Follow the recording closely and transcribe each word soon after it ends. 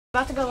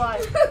About to go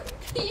live.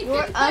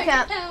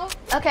 Okay.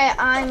 Okay,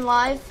 I'm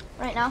live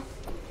right now.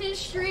 His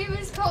stream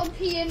is called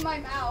Pee in My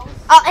Mouth.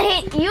 Oh,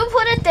 hey, you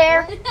put it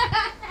there.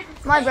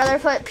 My brother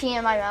put pee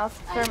in my mouth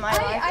for my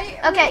life.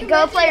 Okay,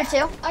 go player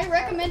 2. I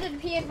recommended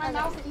Pee in My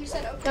Mouth and you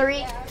said okay. 3.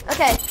 Yeah.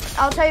 Okay,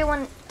 I'll tell you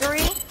when. 3,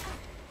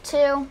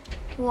 2,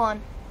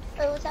 1.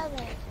 Oh, what's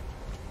happening?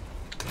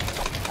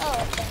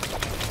 Oh, okay.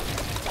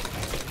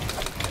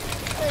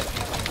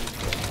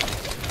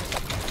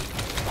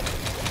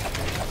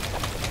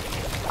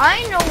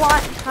 I know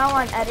how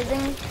I'm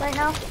editing right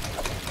now.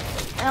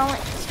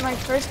 It's my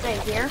first day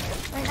here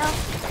right now.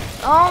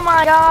 Oh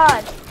my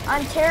god,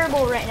 I'm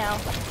terrible right now.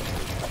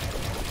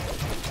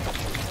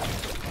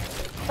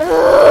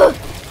 Ugh.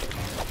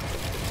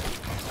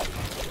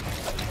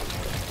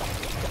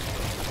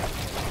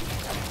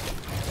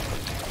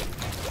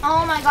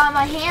 Oh my god,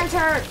 my hands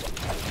hurt.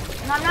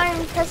 And I'm not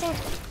even pressing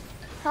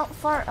how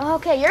far.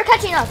 Okay, you're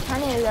catching up. I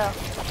need to go.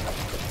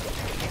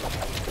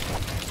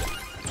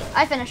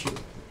 I finished.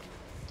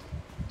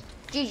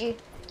 GG.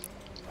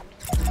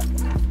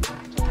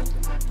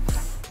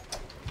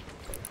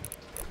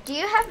 Do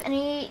you have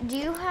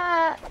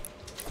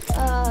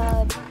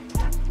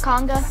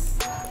Conga?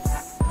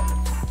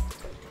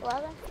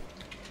 11?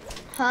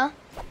 Huh?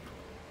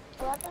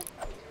 11?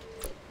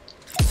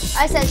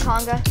 I said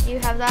Conga. Do you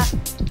have that?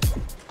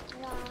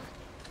 No.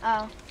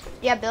 Oh.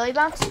 Yeah, Billy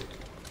Bounce?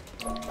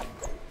 Oh,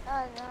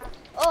 no.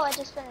 Oh, I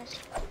just finished.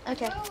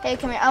 Okay. Hey,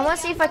 come here. I want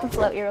to see if I can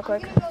float you real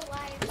quick. I'm gonna go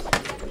live so you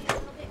can be a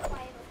little bit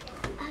quiet,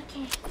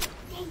 okay? Okay.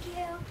 Thank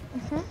you.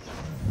 Mhm.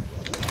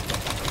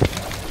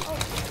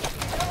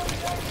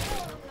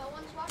 No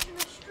one's watching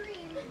the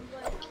stream,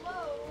 but hello.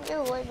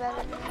 You're way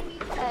better than me.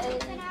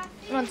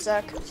 One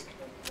sec.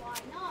 Why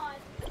not?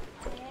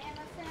 I am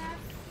a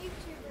FNAF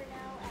YouTuber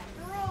now,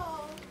 after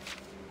all.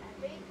 A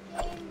big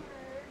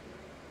gamer.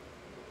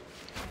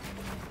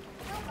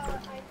 How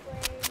about I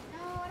play?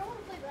 No, I don't want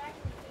to play Black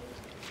and White.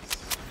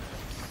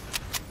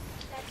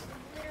 That's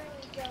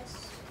literally just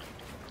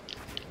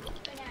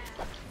FNAF.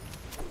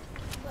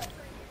 But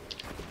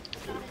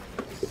it's not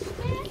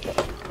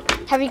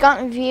Have you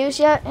gotten views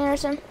yet,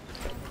 Anderson?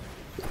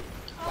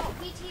 Oh,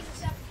 PT's a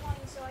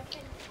 720, so I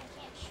can't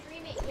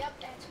stream it. Yep,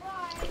 that's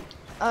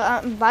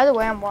why. By the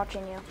way, I'm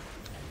watching you.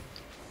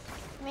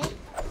 Me?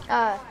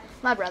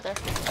 My brother.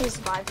 He's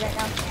live right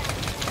now.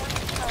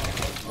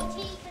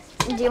 PT, 'cause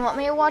it's Do you want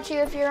me to watch you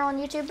if you're on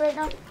YouTube right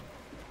now?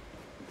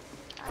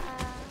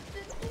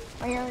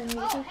 Are you on Oh,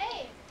 YouTube?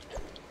 hey.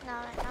 No,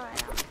 not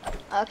right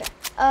now. Okay.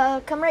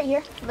 Come right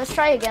here. Let's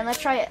try again. Let's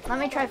try it. Let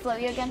me try float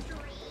you again.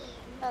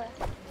 Okay.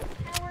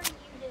 How are you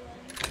doing?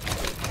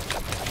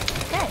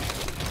 Okay.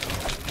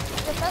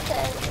 It's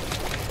okay.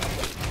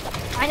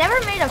 I never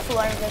made a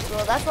floor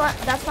invisible.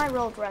 That's my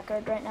world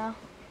record right now.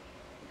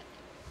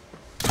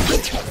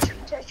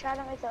 Try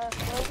to make a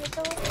floor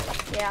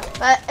whistle. Yeah,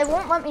 but it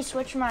won't let me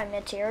switch my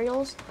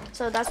materials,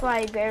 so that's why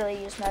I barely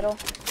use metal.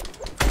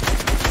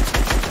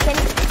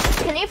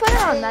 Can you put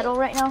it on metal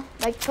right now?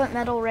 Like put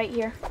metal right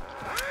here.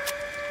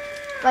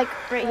 Like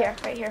right here,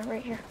 right here,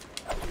 right here.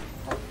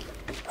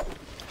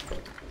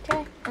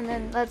 Okay, and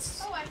then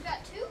let's. Oh, I've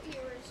got 2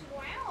 viewers.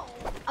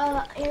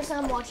 Wow. Here's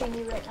I'm watching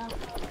you right now.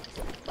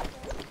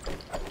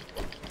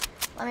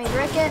 Let me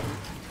brick it.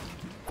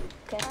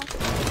 Okay.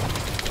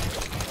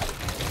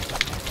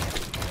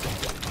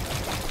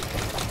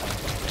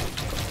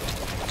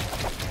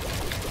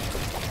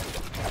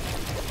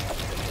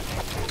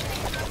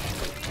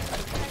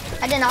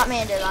 I did not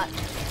mean to do that. So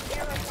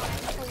that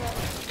sounds good.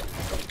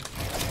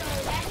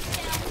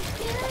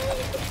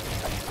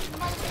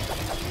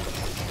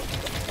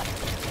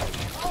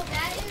 Oh,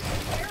 that is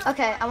terrible.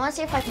 Okay, I want to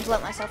see if I can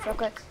float myself real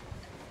quick.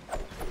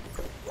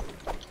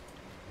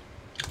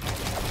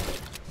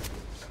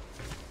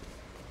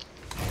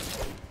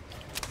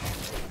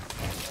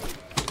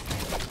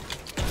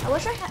 I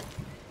wish I had.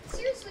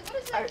 Seriously,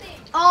 what is that thing?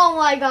 Oh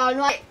my god!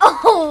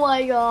 Oh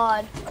my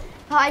god!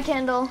 Hi,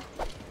 Kendall.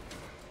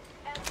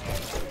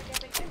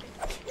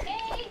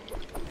 Hey.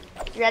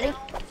 You ready?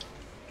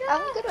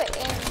 I'm good with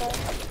aim, though.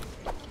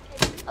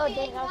 Oh,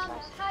 dang, that was On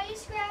fast. the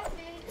highest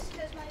graphics,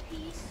 'cause my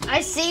PC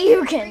I see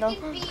you, Kendall.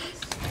 freaking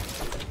beast.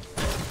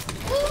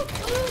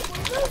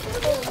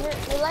 Hey,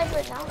 you're live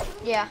right now?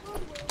 Yeah.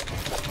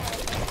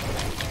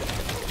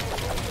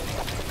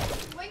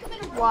 Wake up in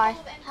a room Why?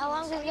 full of How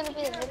long is it gonna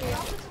be the video?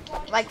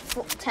 Like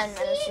 10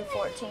 minutes to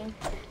 14.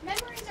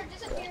 Memories are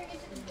disappearing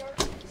into the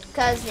darkness.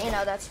 Because, you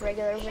know, that's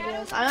regular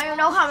videos. I don't even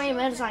know how many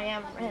minutes I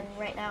am in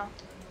right now.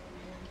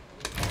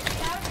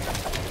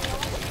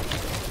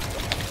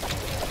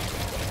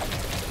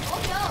 Oh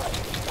no!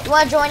 You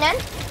want to join in?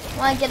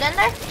 Want to get in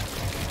there?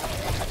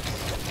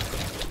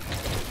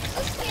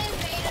 This skin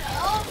made it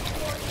up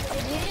for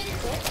Did you use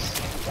clips?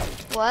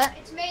 What?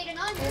 It's made an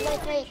You Unreal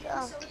like make,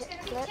 Engine, so it's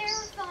gonna be clips?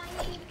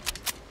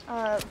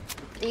 terrifying.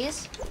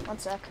 These? One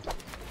sec.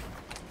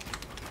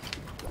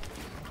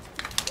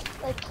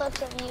 Like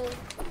clips of you.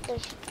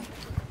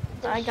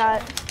 I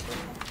got.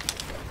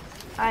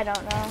 I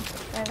don't know.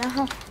 I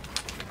know.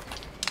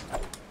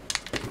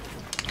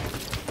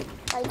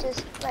 I by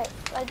just like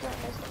doing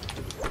this.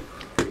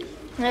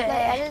 Like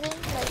editing,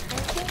 like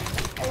thinking,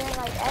 and then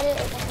like edit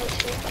and then hit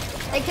stream.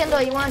 Hey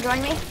Kendall, you wanna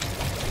join me?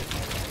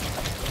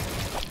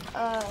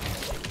 One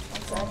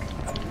sec.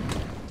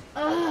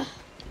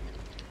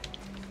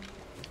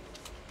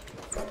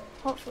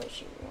 Hopefully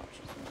she watches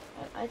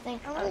me. I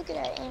think. I'm really good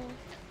at aiming.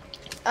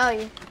 Oh,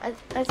 yeah.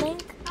 I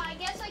think. I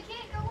guess I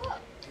can't go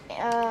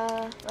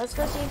up. Let's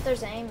go see if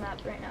there's an aim map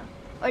right now.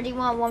 Or do you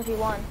want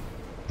 1v1?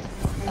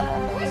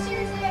 Or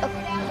seriously, I go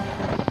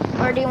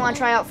down. Or do you want to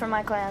try out for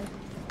my clan?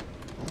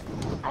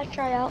 I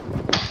try out.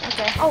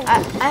 Okay. Oh,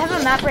 I have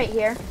a map right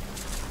here.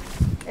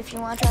 If you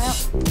want to try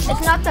out.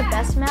 It's not the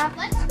best map.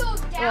 Let's go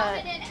down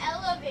What? in an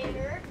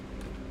elevator.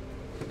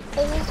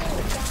 Hey, who's doing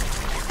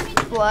it? I mean,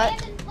 What?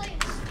 abandoned place.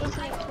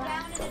 I go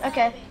down in an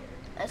Okay. elevator.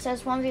 It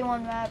says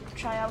 1v1 map.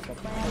 Try out for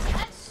clan.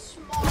 That's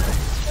smart.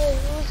 Hey,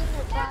 who's in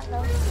your clan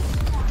though?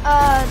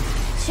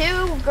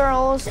 2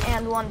 girls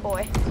and 1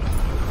 boy.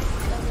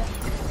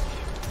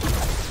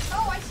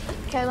 Oh, I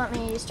see. Okay, let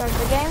me start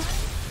the game.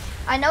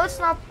 I know it's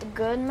not the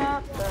good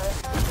map, but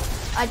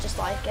I just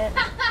like it.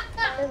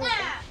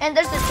 And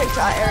there's the trick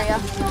shot area.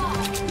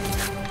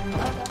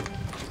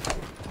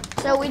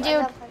 So we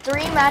do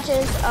 3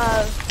 matches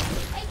of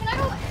Hey, can I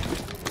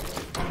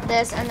go?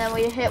 this, and then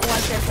we hit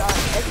 1 trick shot.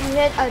 If you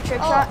hit a trick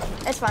shot,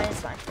 it's fine, it's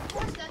fine. Of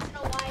course, that's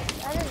no lie.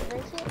 I didn't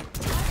break it.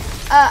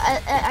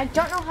 I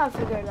don't know how to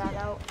figure that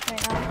out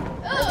right now.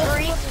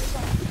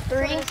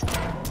 3?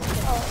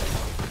 Oh,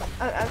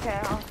 Okay,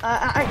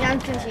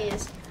 I'm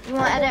confused. You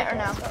want to edit or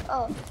no?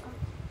 oh.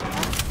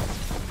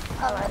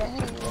 I'll edit.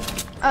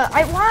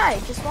 Yeah. Why?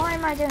 Just why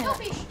am I doing Don't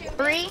it? be stupid.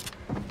 3,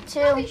 2,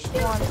 Don't be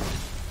stupid. 1.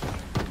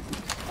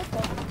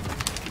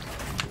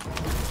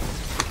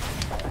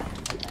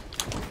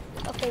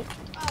 Okay.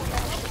 Oh,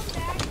 welcome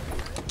back.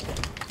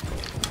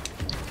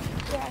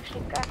 You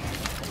actually got it.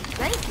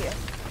 Thank you.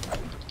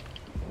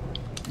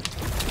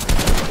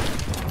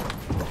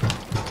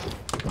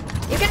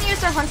 You can use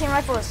the hunting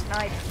rifle as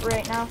snipe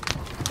right now.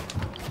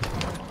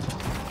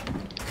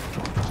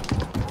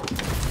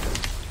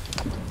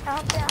 I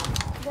don't think I'm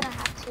gonna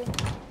have to.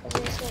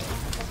 Because you say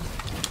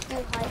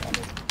you hide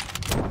everything.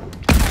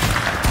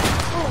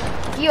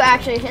 You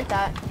actually hit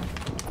that.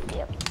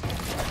 Yep.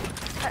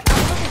 I'm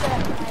really good at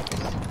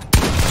knives.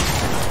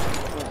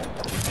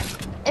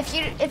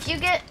 If you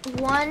get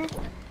 1,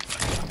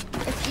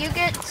 if you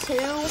get 2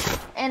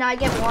 and I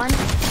get 1,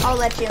 I'll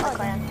let you in the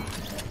clan.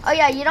 Oh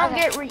yeah, you don't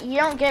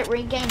get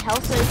regain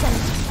health, so you can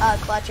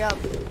clutch up.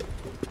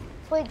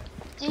 Wait,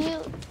 do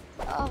you?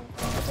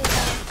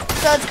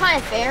 So it's kind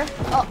of fair.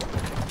 Oh,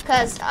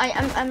 cause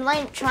I'm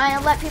like trying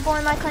to let people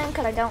in my clan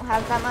because I don't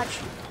have that much.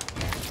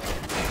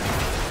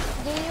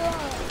 Do you?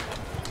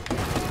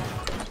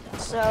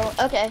 So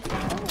okay.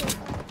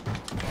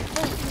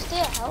 Wait, you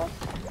stay at health?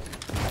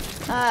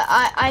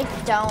 I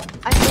don't.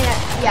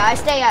 I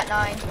stay at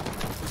 9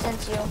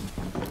 since you.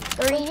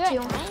 3, Wait,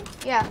 you're 2. at 9?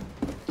 Yeah,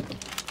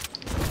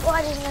 Oh,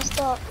 I just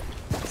messed up.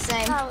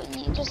 same. No,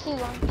 you just keep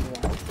going.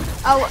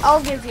 I'll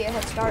give you a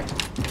head start.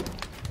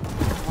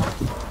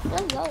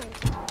 You're low.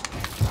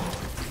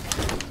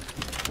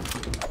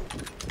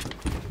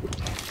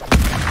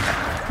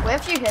 What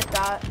if you hit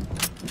that?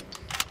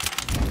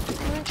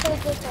 I'm gonna try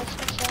to get that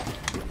shot.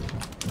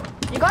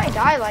 You're going to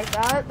die like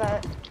that,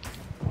 but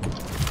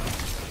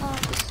Oh,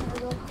 just gonna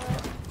go for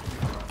it.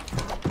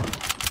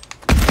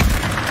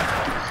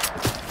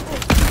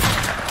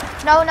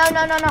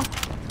 no.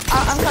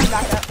 I'm coming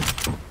back up.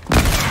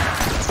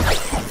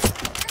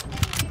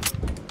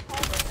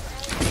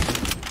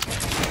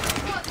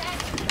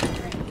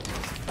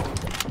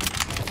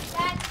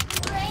 That's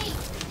great.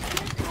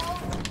 Just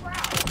hold and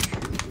crouch.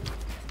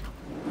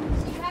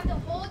 So you have to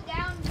hold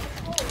down the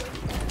hold.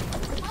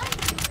 Mine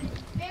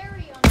is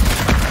very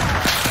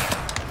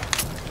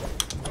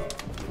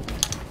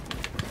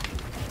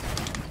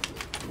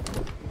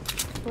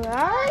Where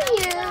are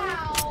you?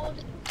 loud.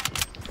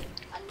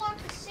 Unlock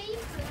the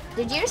safe room.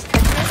 Did you just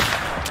catch me?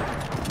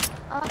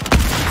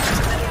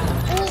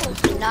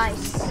 Ooh.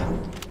 Nice.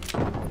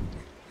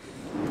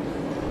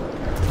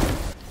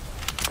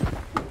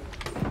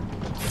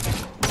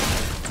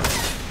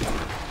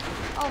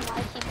 Oh my,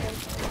 I keep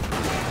breaking.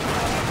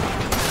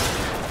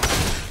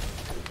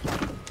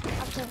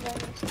 I'll keep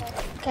breaking instead.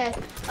 Okay.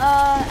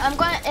 I'm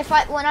going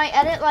to, when I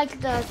edit like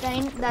the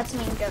thing, that's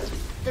me goes.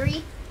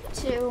 3,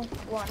 2,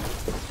 1.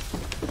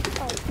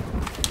 Oh,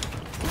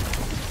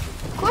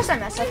 Of course I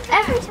mess up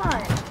every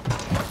time.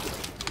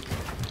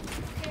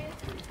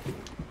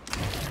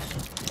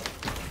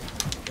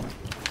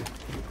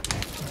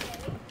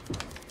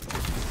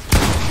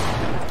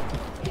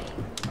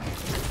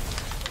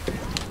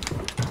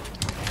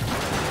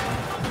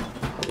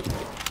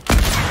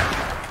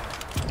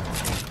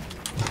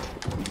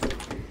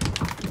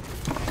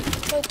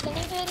 wait, can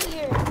you edit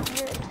your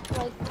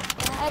like,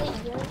 can I edit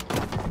yours?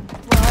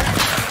 What?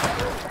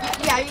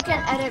 Yeah, you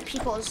can edit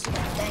people's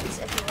things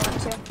if you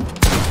want to.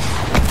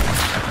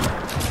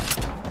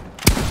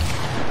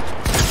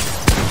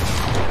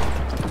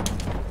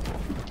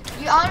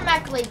 You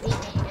automatically beat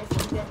me if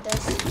you get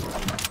this.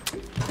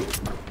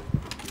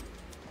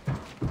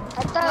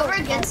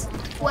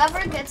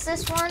 Whoever gets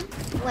this one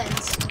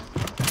wins.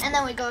 And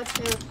then we go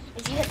to,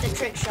 if you hit the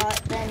trick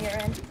shot, then you're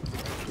in.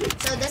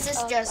 So this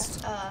is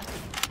just,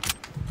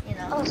 you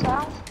know. Oh, so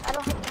I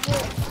don't have to do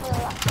it for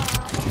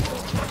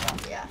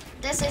the Yeah,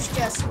 this is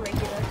just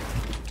regular.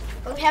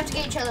 But we have to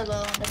get each other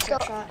low on the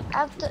trick shot. I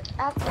have to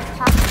pass the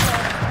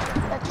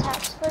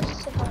attacks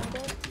first if I'm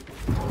good.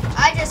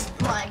 I just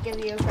want to give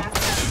you a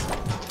practice.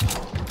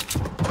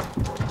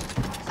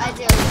 I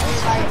do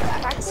everybody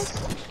practice.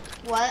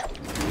 What?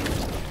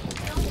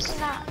 It's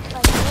not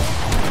like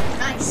this.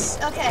 Nice.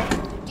 Okay.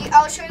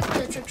 I'll show you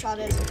where the trick shot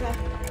is, okay?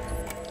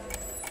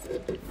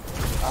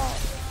 Oh,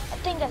 I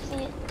think I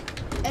see it.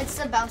 It's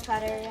the bounce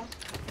pad area.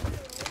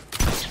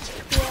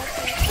 Yeah,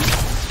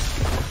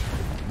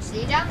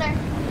 See you down there.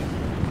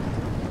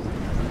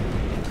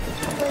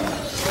 okay.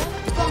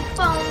 Boom,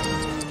 boom.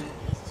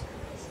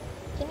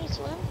 Can you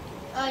swim?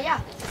 Yeah,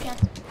 you can.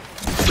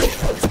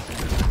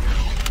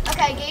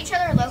 Okay, get each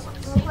other low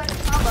real quick.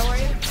 How low are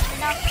you right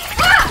now?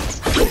 Ah!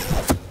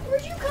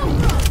 Where'd you come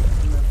from?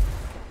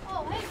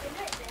 Oh, hey, good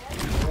night, Dad.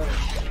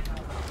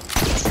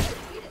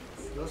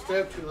 Don't stay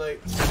up too late.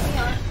 We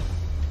are.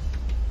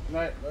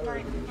 Night.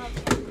 We're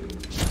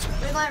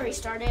going to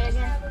restart it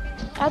again.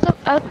 I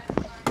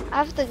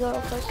have to go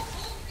real quick.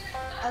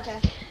 Okay.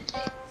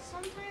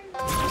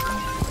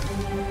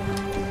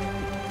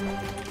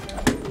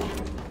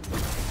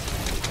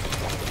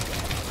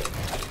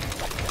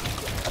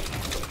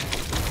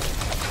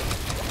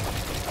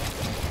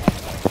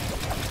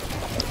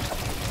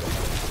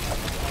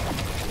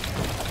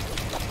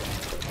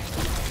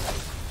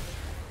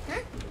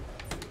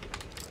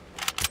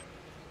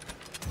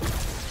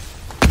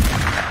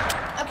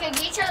 Okay,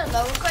 get each other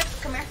low real quick.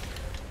 Come here.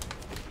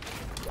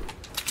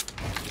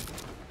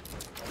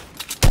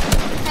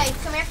 Hey,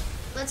 come here.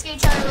 Let's get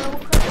each other low real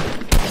quick.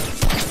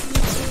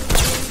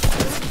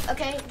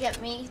 Okay,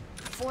 get me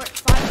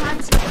 5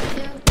 times. 2, 3,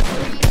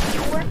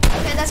 4.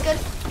 Okay, that's good.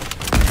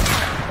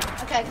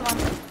 Okay, come on.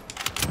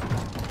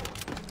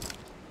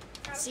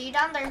 See you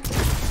down there.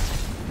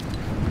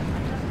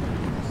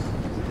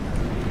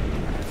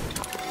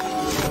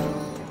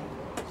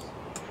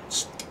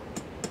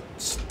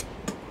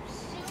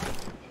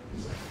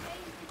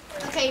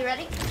 Okay, you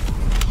ready?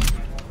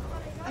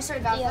 I swear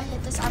to God, if I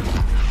hit this,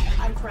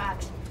 I'm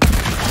cracked.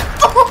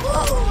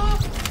 Oh,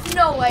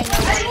 no way, no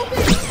way.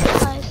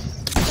 Nice.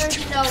 There's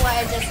no way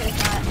I just hit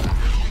that.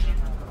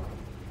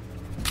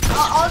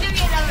 I'll give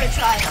you another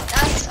try.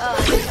 That's,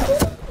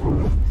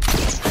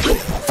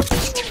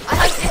 I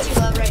have 50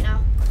 love right now.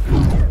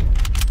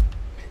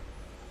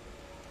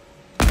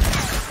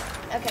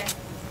 Okay.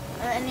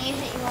 I need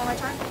to hit you one more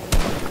time.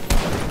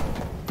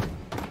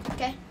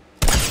 Okay.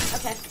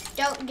 Okay.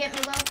 Don't get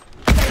me low.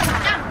 Okay,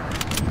 down.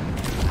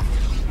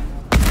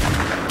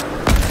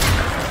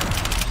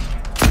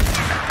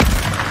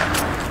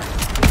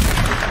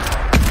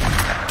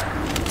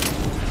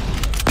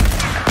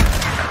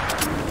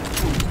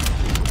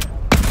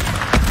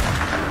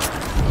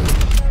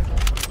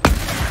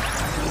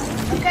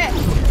 Okay.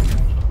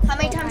 How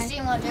many times do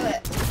you want to do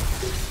it?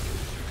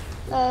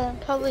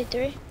 Probably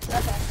 3.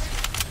 Okay.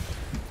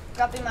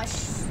 Dropping my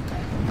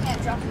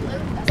can't drop the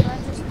loot. That's what I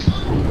just.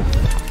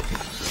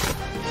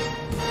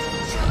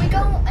 Should we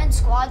go in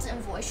squads and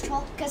voice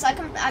troll? Because I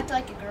can act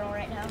like a girl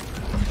right now.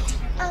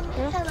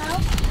 Hello.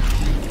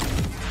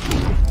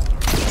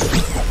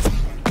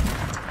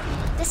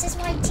 This is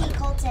my T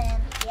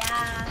Colton.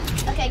 Yeah.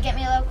 Okay, get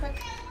me a little quick.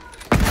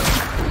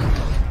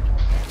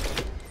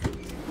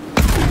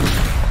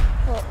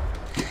 Well,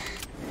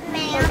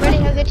 Man. ready?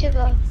 How good you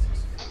go?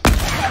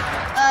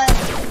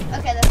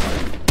 Okay, that's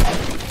good.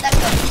 That's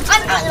good.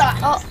 I'm not.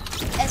 Oh,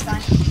 it's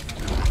fine.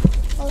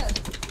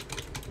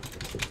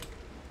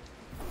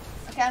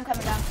 Okay, I'm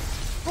coming down.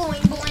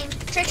 Boing, boing.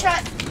 Trick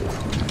shot.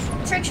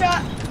 Trick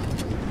shot.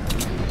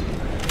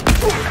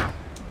 Ooh.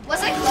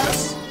 Was it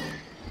close?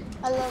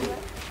 I love it.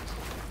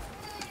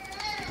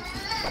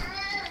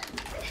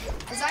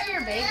 Is that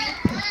your baby?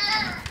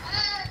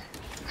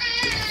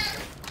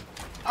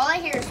 All I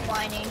hear is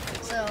whining,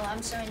 so I'm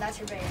assuming that's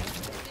your baby.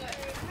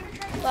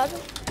 Bobby?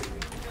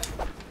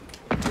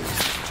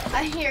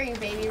 I hear you,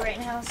 baby, right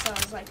now, so I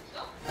was like,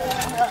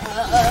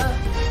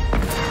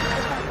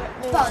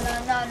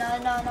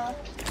 no.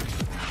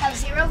 Have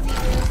 0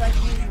 views like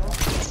usual.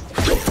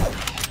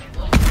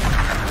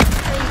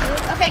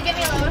 Okay, give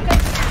me a little bit.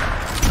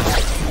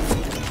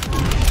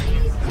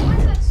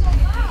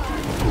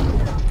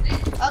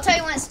 I'll tell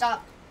you when to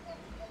stop.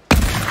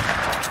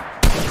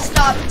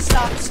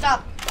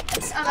 Stop.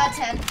 I'm at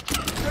 10.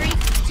 3, 2,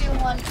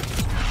 1.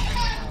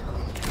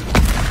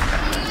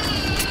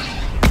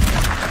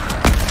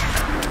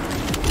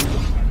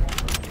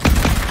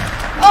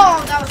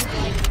 Oh, that was a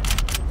play.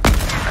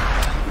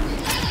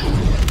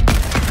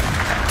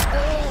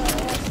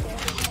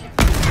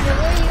 Where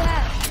are you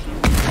at?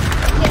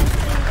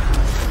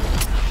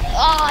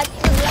 Oh, it's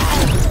the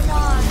last. Come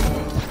on.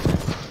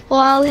 Well,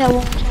 I only have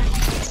one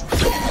chance. If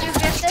you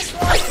get this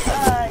one,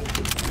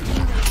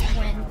 you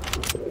win.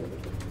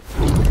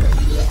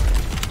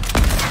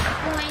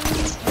 Boing.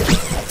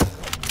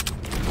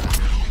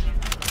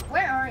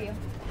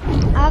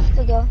 have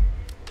to go.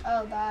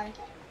 Oh, bye.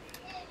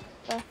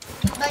 Bye.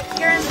 But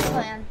you're in the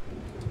clan.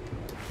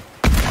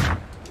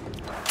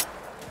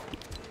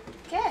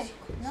 Okay,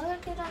 another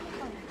kid on the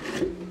clan.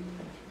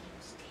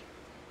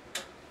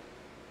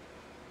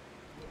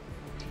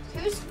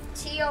 Who's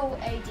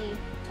T-O-A-D?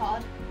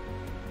 Todd?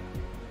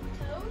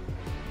 Toad?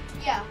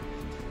 Yeah.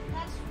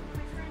 That's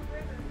my friend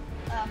River.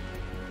 Oh.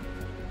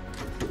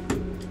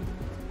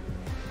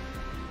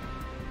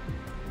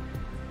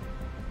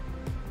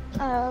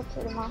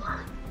 Okay, Mom.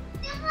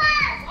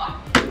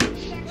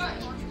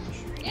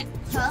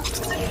 Huh?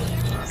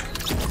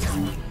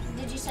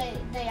 Did you say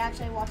they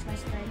actually watch my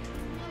stream?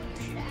 No,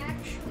 you should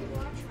actually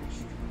watch my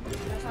stream.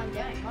 That's what I'm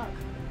doing, look.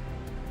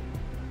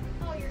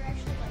 Oh, you're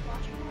actually like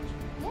watching.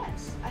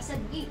 Yes, I said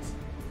yeet.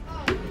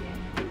 Oh, okay.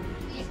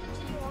 Please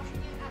continue watching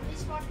it. At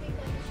least watch me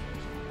play the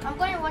stream. I'm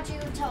going to watch you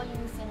until you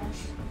finish.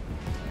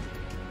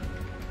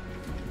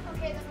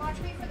 Okay, then watch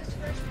me for this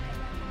first minute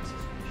when this is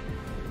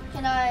finished.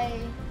 Can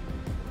I...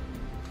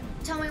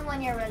 Tell me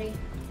when you're ready.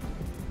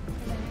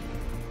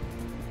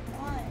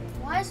 Why?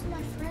 Why is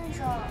my fringe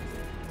off?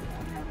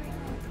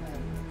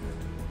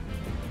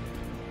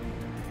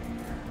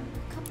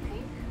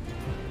 Cupcake?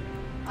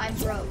 I'm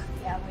broke.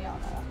 Yeah, we all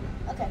know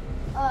that. Okay.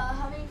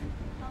 How many...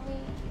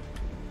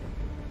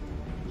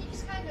 He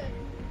just kind of,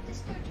 this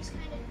dude just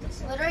kind of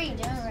disappeared. What are you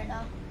doing right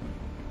now?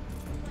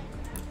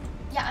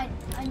 Yeah,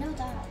 I know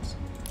that.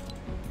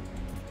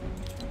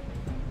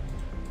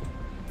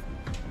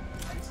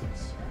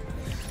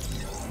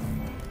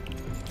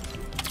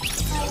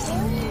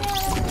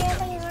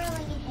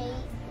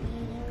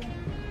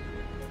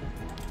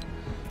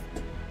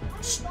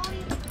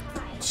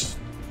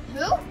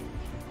 Who?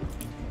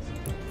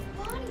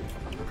 Bonnie,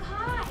 look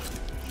high.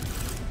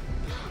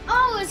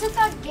 Oh, is it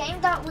that game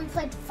that we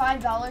played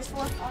 $5 for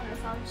on your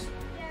phones?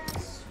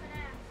 Yes,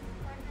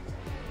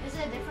 FNAF. Is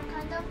it a different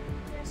kind though?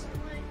 Yes, I'm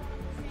playing one of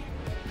the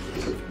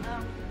fan. No.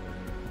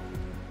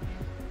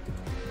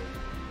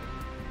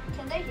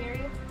 Can they hear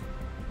you?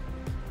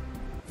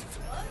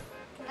 What?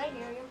 Can they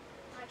hear you?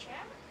 My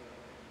chat?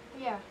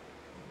 Yeah.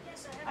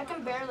 Yes, I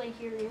can barely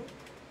hear you.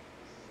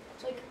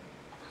 It's like,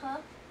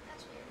 huh?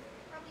 That's weird.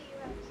 Probably you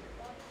have your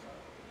body.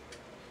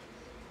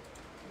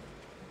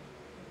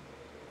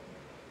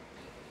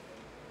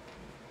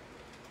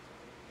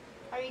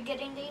 Are you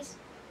getting these?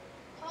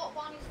 Oh,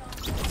 Bonnie's gone.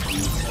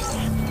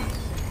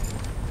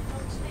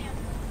 Oh, spam.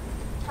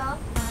 Huh?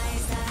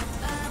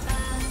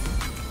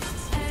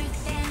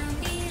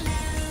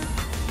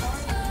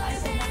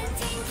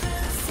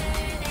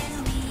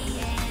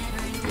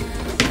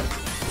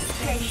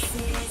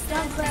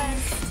 Don't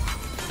crash.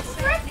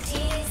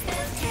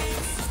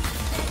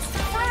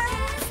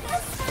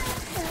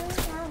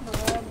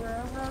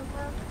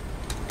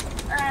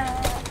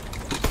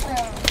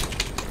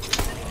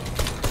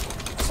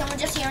 Someone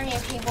just hearing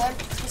your keyboard.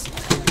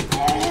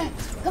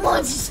 Come on,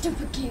 you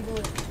stupid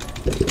keyboard.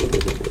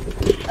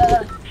 Hello?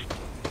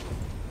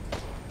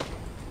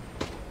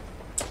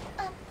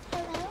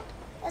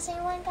 Has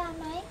anyone got a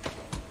mic?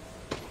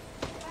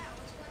 Wow,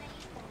 it's 1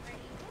 a.m.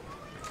 already.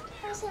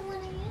 How's it 1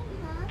 a.m.,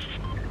 huh?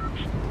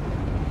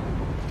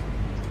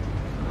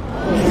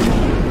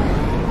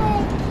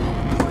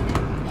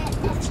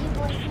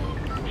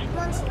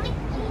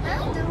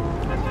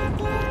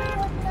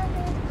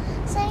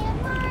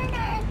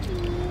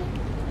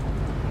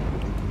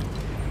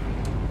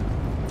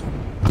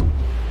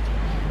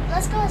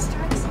 Let's go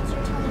start since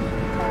you're 20.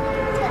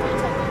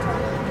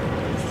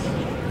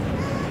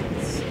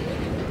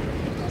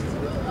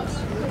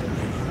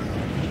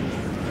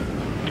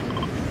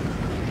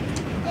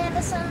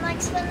 Anderson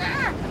likes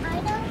FNAF. I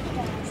know he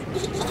does.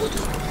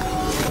 Oh,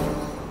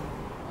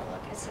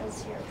 look, it says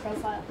your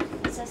profile.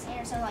 It says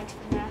Anderson likes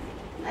FNAF.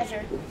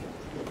 Measure.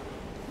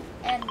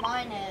 And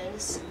mine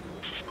is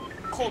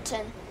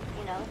Colton.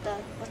 You know,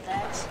 with the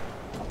X.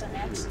 Colton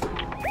X.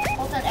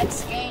 Colton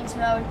X Games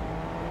mode.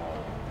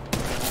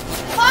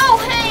 Oh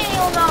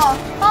hell no!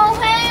 Oh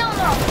hell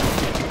no!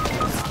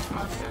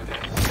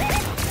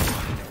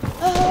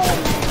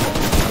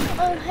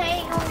 Oh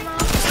hell no!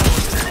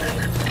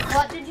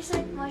 What did you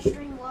say? My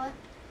stream what?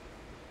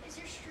 Is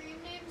your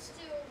stream name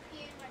still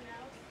pee in my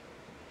mouth?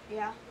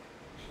 Yeah.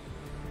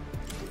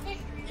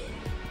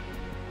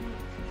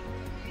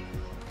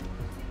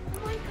 Oh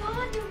my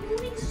god, you're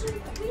moving so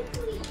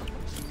quickly.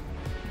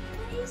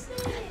 What is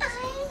this? I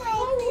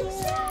like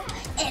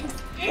you. And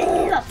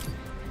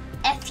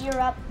F you're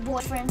up,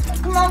 boyfriend.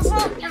 Come on,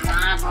 son. You're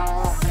not.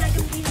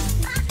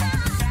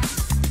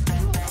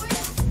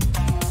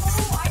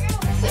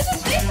 This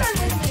is different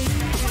with me.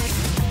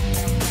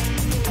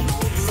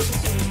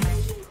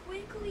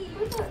 Quickly.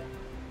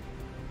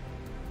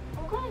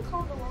 I'm gonna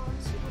call the law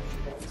and see what she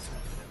does.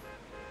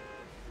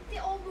 They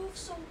all move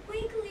so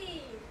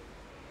quickly.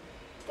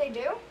 They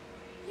do?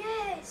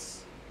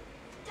 Yes.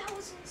 That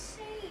was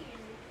insane.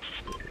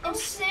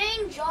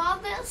 Insane,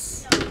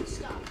 Jarvis. No,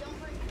 stop. Don't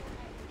bring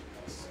Fortnite into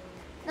this.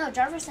 No,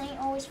 Jarvis ain't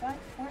always right.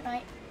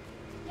 Fortnite.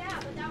 Yeah,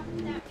 but that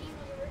meme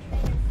was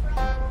originated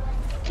from.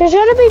 There's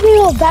gonna be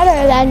people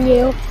better than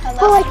you. Hello?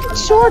 But like,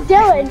 sure,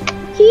 Dylan,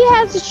 he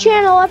has his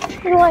channel up.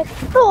 And like,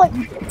 oh, like,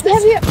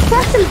 have you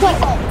press and play?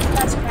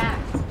 That's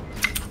cracked.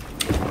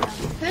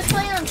 Who's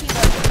playing on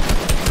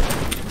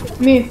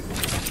keyboard? Me.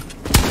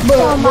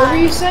 Bro, what were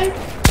you saying?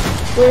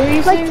 What were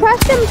you saying? Like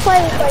Preston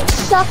plays like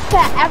sucks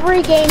at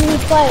every game he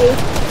plays,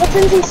 but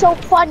since he's so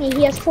funny,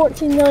 he has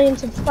 14 million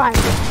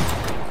subscribers.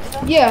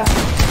 Yeah,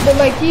 but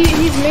like he's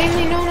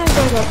mainly known as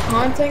like a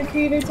content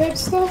creator type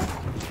stuff.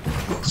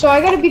 So I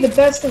gotta be the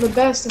best of the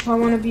best if I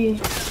want to be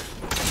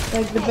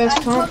like the best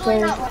I'm comp totally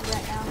player. not one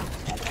right now.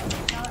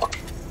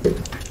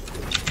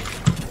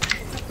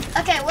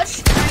 Okay,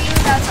 which are you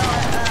guys on?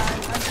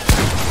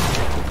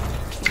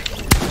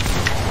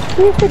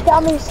 He's the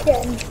dummy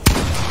skin.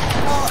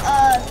 Well,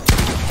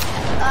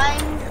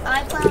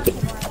 I play on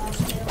keyboard last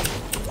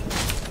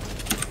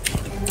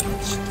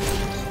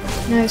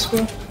too. Nice, bro.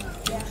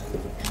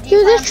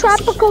 Dude, this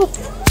tropical.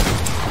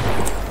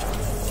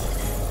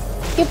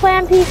 You play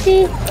on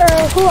PC,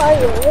 or who are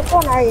you? Which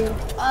one are you?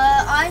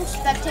 I'm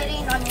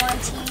spectating on one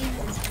team,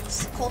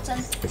 Colton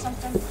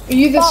something. Are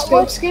you the What-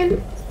 scope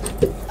skin?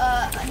 No,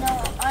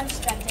 I'm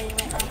spectating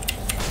right now.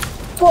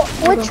 Well,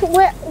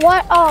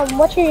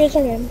 what's your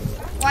username?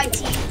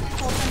 YT,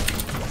 Colton,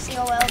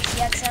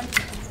 COLTXN.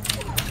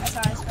 That's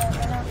how I spell it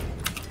right now.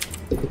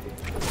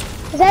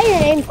 Is that your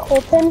name,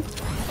 Colton?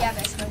 Yeah,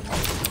 basically.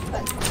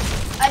 But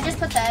I just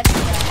put the X to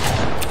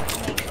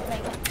make it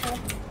cool.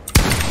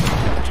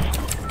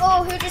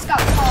 Oh, who just got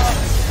called?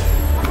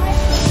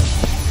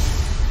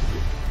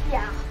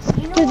 Yeah.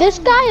 You know Dude, this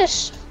guy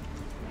is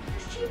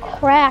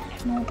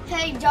cracked, man.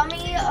 Hey,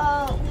 dummy,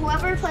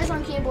 whoever plays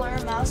on keyboard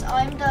or mouse,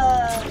 I'm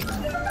the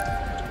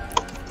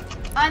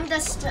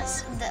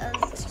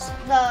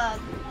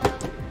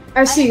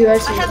I see you. I I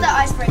see have you. the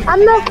icebreaker. I'm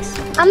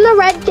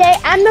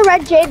the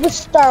red jade with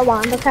Star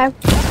Wand, okay?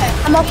 Okay.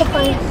 I'm also Meet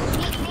playing. me,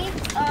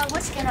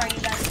 what skin are you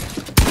guys?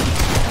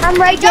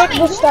 I'm red jade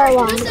Dummy, with Star who's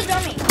Wand. the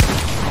dummy?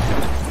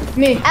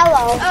 Me.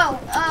 Hello. Oh,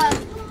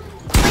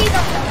 please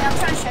don't kill me, I'm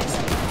trying to show you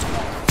something.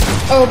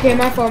 Oh, okay,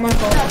 my fault. My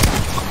fault.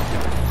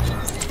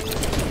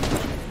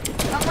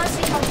 I want to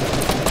see how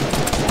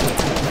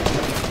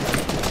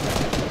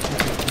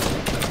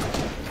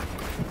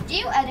do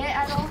you edit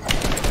at all?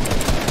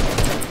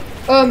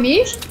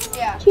 Me?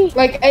 Yeah.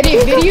 Like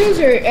edit videos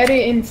or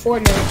edit in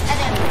Fortnite?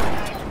 Edit.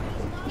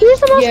 He's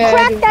the most Yeah, I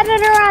cracked do.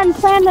 editor on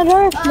planet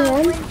Earth,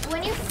 man.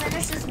 When you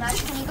finish this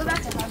match, can you go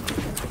back to home?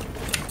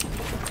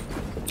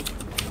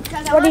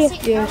 Because I What do want you-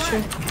 to see. Yeah,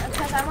 sure.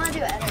 Because I want to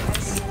do edit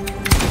race.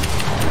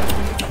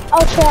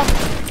 Oh, sure.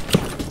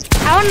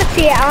 I want to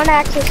see it. I want to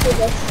actually see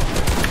this.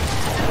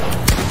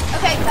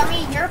 Okay,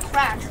 dummy, you're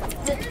cracked.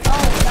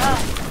 Oh god.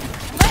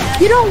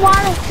 You don't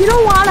want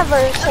a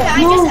verse. Okay,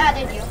 I just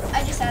added you.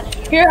 I just added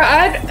you. Here,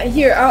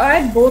 I'll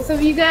add both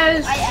of you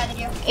guys. I added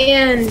you.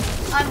 And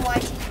I'm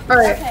YT.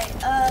 Alright. Okay,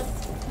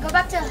 go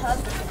back to hub.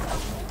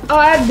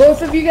 I'll add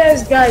both of you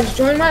guys. Guys,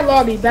 join my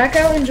lobby. Back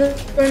out and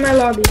join my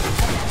lobby.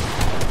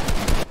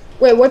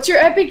 Wait, what's your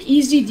epic?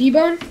 Easy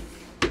D-Bone?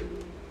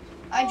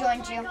 I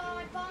joined you.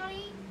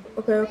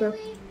 Okay.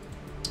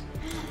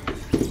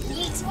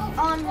 Yeet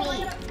on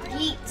me.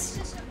 Yeet.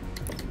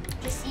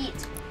 Just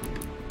yeet.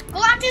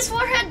 Galactus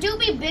forehead do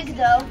be big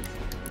though.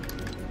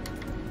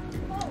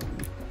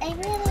 I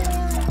really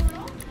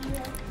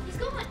He's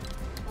gone.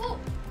 Oh,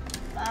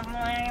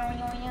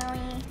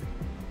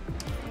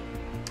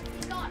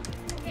 he's gone.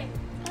 Okay.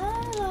 I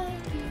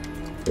like you.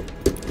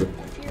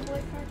 If your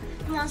boyfriend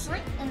wants to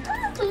and Oh,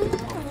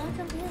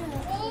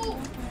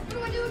 what do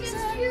I do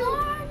against you?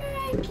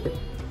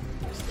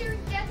 I'm staring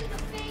death in the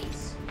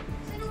face.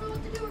 I don't know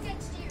what to do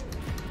against you.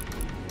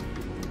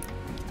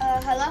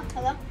 Hello? Oh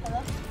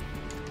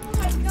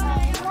my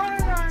god.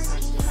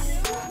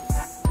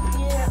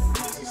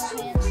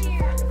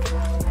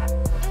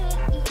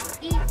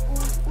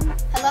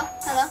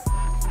 Hello?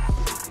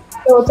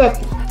 Oh, what's up?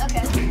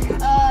 Okay.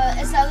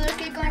 Is the other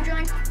kid going to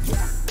join?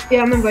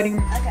 Yeah, I'm inviting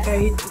him.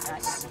 Okay. Yeah,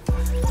 Nice.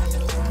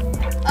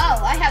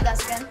 Oh, I have that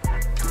skin.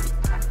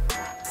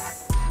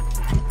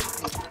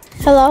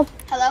 Hello.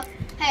 Hello?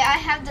 Hey, I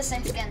have the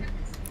same skin.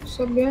 what's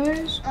up,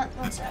 guys?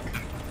 One sec.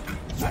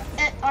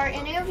 Are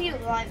any of you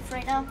live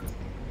right now?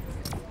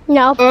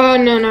 No. Oh,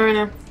 no, not right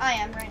now. I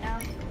am right now.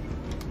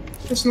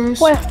 That's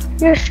nice. What?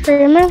 You're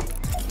streaming?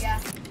 Yeah.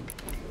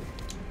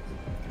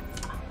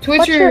 Twitch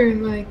What's your- or,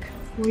 like,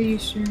 what are you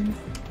streaming?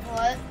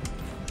 What?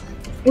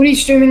 What are you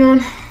streaming on?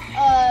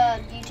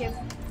 YouTube.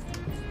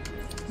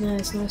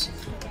 Nice.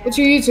 What's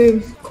your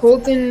YouTube?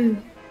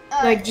 Colton,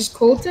 like, just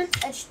Colton?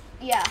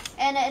 Yeah,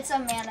 and it's a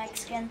manic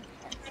skin.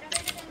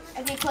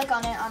 If you click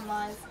on it, I'm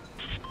live.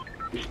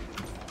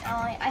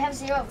 I have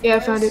 0 viewers. Yeah, I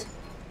found it.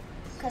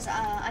 Because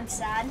I'm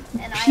sad,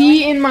 and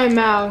Pee in my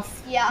mouth.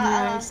 Yeah,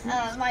 Nice.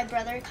 my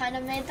brother kind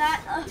of made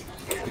that.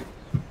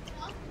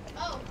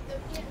 Oh, the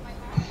kid in my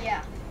car.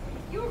 Yeah,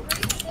 You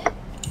agreed with it?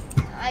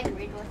 I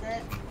agreed with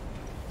it.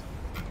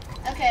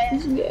 Okay,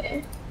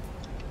 Yeah.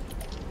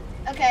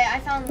 okay, I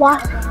found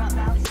What? not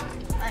mouse.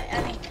 I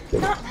mean,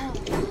 not mouse.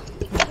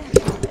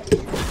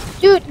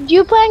 Dude, do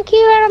you play on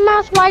keyboard and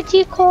mouse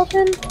YT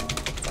Colton?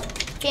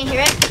 Can you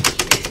hear it?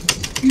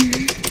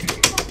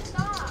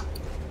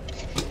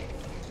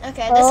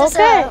 Okay, this is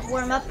Okay. a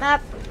warm-up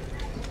map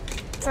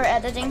for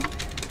editing.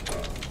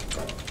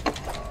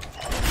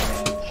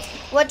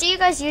 What do you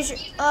guys use?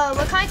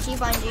 What kind of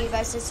keybind do you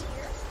guys use?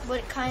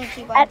 What kind of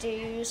keybind do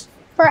you use?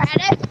 For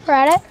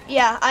edit?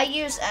 Yeah, I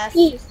use F.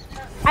 E.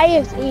 I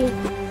use E.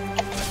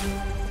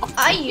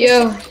 I use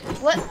Yo,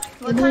 what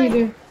what do we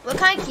do? what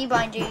kind of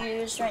keybind do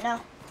you use right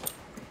now?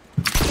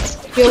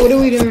 Yo, what are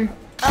we doing?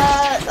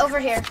 Over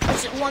here.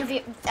 It's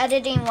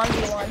editing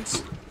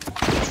 1v1s.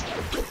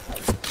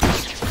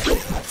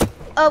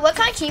 What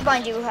kind of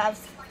keybind do you have?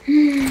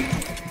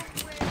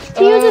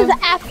 He uses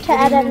F to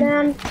edit,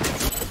 man.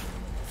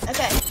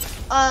 Okay.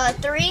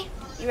 3.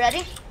 You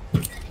ready?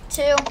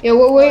 2. Yeah,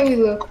 what way we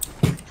look?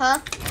 Huh?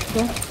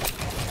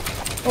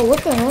 Oh,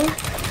 what the hell?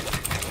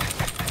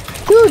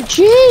 Dude,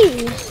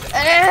 jeez.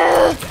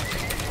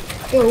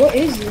 Yo, what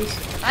is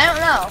this? I don't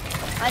know.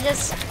 I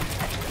just.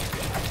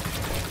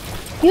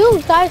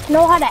 You guys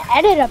know how to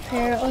edit,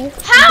 apparently.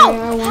 How?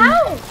 Yeah, I won.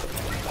 How?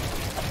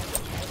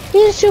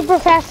 He's super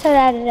fast at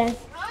editing.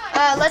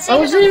 Let's see. I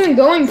wasn't even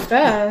going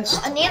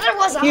fast. Neither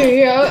was I.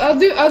 Here, I'll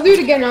do it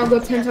again. I'll go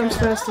 10 times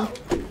faster.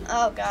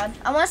 Oh God.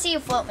 I want to see you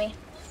float me.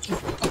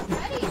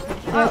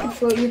 Yeah, I can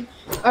float you.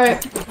 All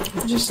right,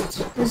 just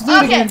let's do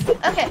it Okay. again.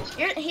 Okay.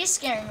 He's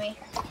scaring me.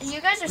 You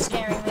guys are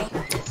scaring me.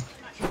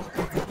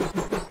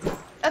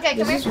 Okay, come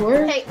Does this here.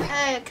 work? Hey,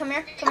 come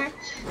here. Come here.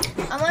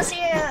 I want to see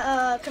you.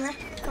 Come here.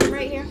 Come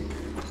right here.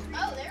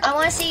 I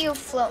want to see you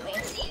float me.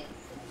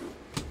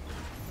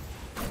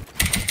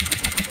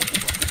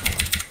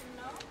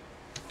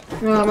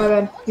 Oh, my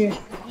bad. Here.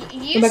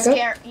 You back up.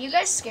 scare. You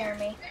guys scare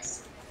me.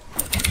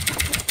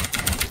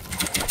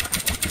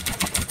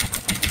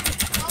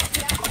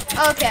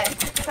 Okay.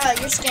 Kyle,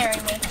 you're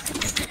scaring me.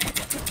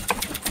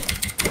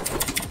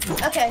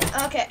 Okay.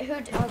 Okay.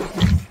 Okay.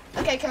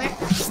 Okay. Come here.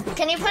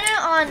 Can you put it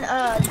on?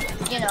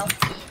 You know.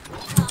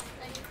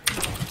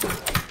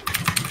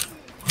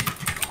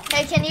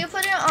 Hey, can you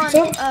put it on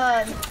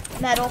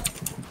metal?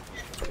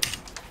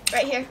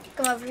 Right here.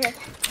 Come over here.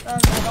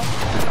 Metal.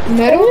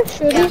 Metal?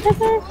 Yeah.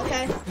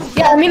 Okay.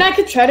 Yeah, I mean, I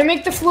could try to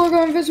make the floor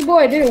go invisible.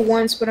 I did it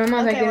once, but I'm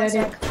not that Okay. good One at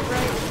sec. it.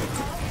 Right.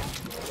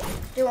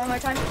 Do it one more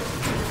time.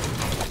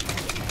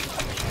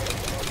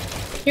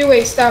 Here,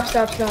 wait, stop.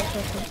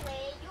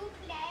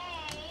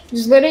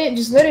 Just let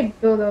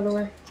it build all the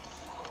way.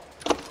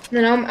 And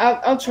then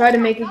I'll try to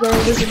make it go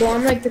invisible.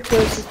 I'm like the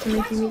closest to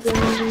making it go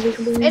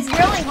invisible. It's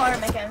really hard to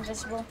make it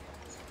invisible.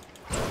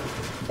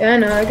 Yeah, I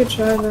know. I could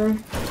try though.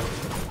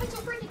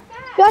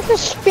 You have to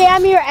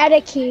spam your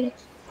edit key.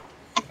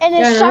 And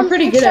Yeah, I it's know. I'm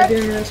pretty good at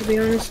doing that, to be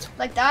honest.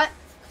 Like that?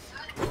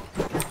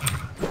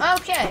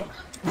 Okay.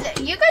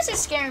 You guys are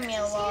scaring me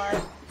a lot.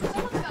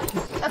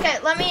 Okay,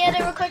 let me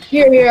edit real quick.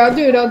 Here, I'll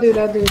do it.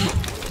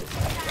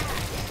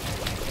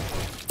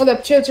 Hold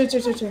up, chill. You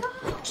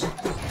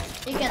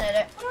can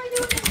edit.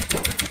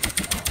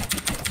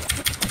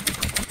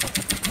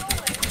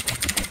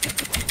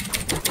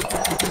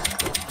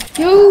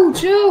 Yo,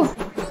 chill.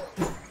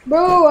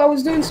 Bro, I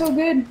was doing so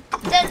good.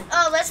 Then,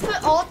 let's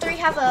put all 3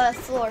 have a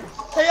floor.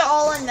 Put it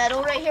all in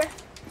metal right here.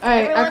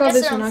 Alright, Everyone I call gets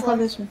this their one. own I call floor.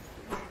 this one.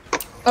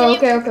 Oh,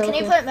 okay. Can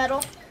you put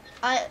metal?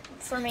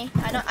 For me.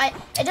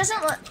 It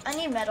doesn't look, I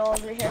need metal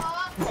over here.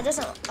 It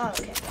doesn't,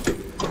 okay.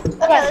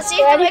 Okay, let's see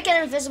if we make it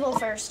invisible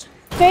first.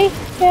 3,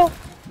 2.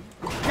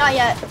 Not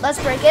yet. Let's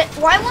break it.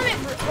 Why won't it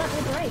let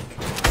me break?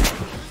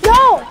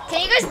 No!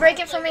 Can you guys break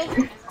it for me?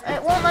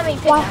 It won't let me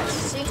pickaxe.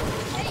 See?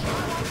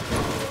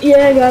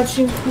 Yeah, I got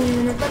you.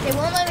 Look, it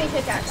won't let me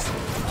pickaxe.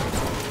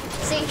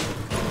 See?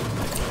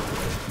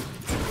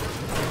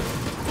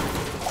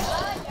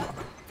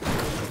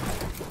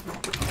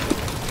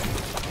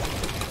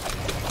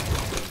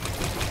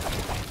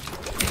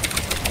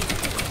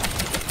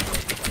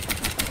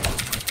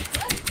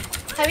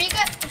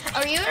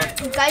 Are you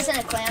guys in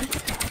a clan?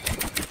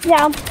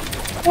 Yeah.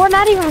 We're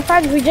not even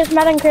friends. We just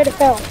met in Creative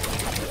Field.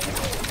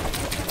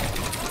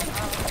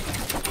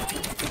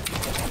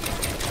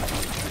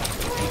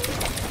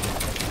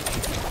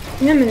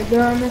 Damn it,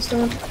 bro. I messed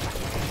up.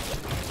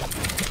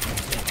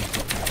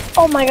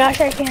 Oh my gosh,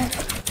 I can't.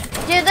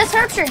 Dude, this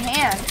hurts your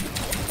hand.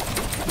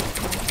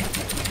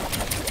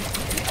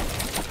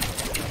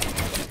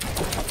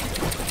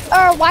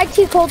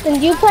 YT Colton,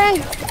 do you play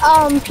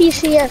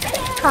PC or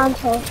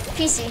console?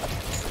 PC.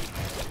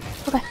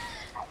 Okay.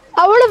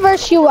 I want to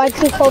verse you,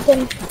 YT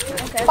Colton.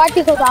 Okay.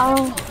 YT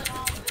Colton.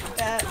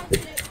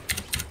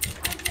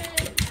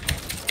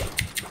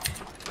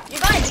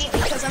 You're gonna beat me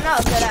because I'm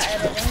not good at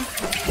editing.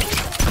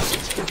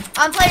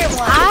 I'm player 1.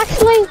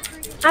 Actually,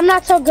 I'm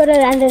not so good at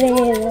editing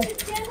either.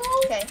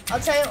 Okay, I'll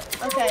tell you.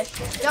 Okay,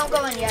 don't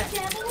go in yet.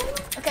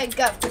 Okay,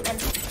 go. And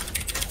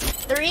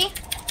 3,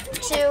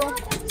 2,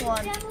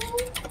 1.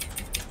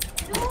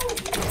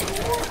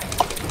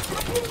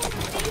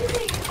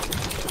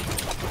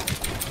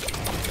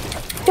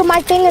 So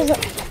my thing is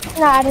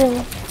not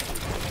editing.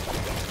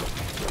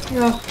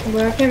 Oh,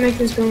 but I can't make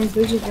this go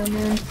invisible,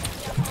 man.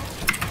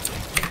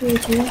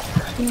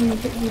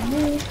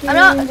 I'm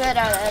not good at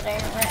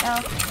editing right now.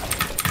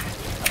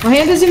 My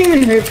hand doesn't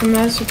even hurt from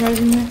that,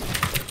 surprisingly.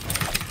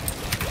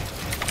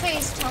 Wait,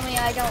 Please tell me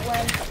I don't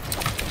win.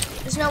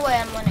 There's no way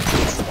I'm winning.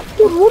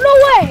 Dude, no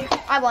way.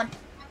 I won.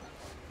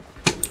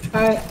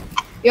 Alright.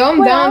 Yo, I'm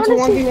Wait, down I to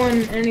wanna see-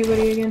 1v1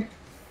 anybody again.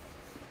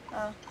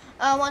 One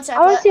I wanna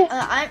see-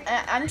 second.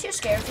 I'm too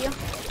scared of you.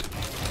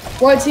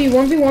 What, T?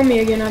 1v1 me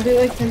again. I'll do it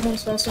like 10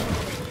 times faster.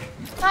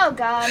 Oh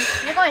God,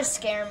 you're going to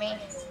scare me.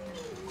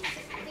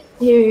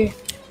 Yeah.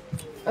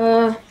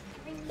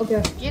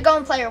 Okay. You go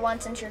and play her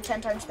once since you're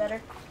 10 times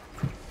better.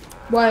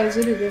 Why, is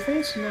it a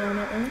difference? No,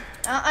 not really.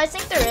 I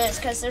think there is,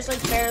 because there's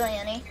like barely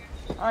any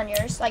on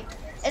yours. Like,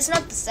 it's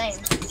not the same.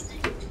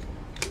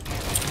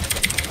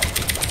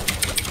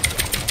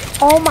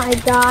 Oh my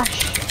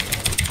gosh.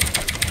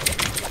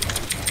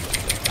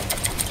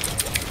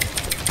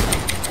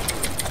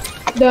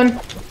 Done.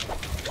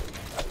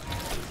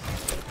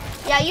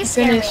 Yeah, you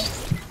scare me. Finished.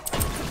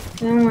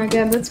 Oh my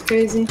god, that's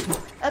crazy.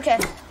 Okay,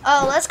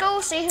 let's go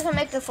see who can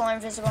make the floor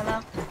invisible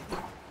now.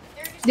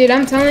 Dude,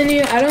 I'm telling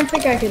you, I don't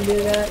think I can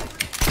do that.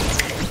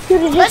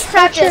 Dude, it Let's just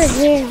practice.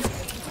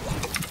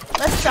 practice.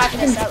 Let's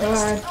practice at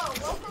Try. least.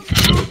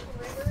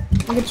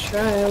 I could try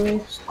at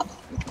least.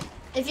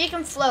 If you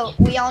can float,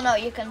 we all know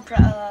you can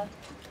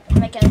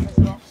make it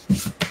invisible.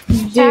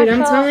 Dude,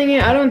 I'm Actual- telling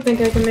you, I don't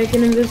think I can make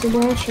it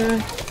invisible. I'll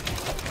try.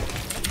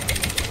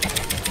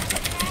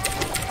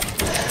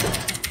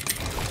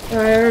 Oh,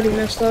 I already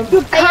messed up.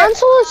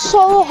 Console is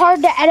so hard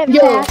to edit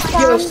Yo, fast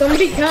yo, on.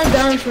 somebody count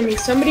down for me.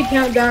 Somebody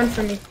count down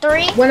for me.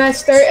 3, When I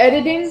start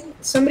editing,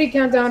 somebody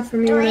count down for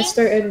me when I 3,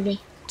 start editing.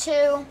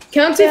 2,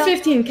 Count to Yeah.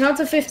 15. Count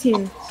to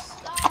 15.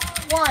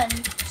 1,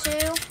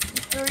 2,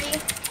 3,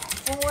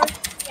 4.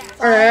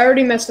 Alright, I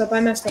already messed up. I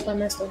messed up.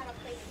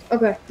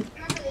 Okay.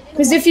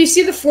 Because if you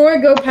see the floor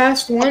go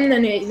past 1,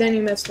 then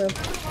you messed up.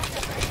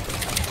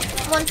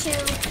 1, 2,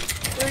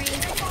 3,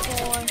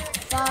 4,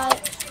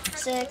 5,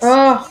 6.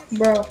 Oh,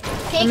 bro.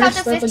 Can you I count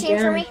to messed up 15 for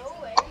again. me?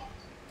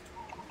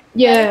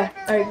 Yeah.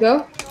 Alright, go.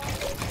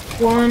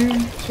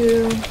 1,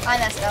 2. I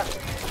messed up.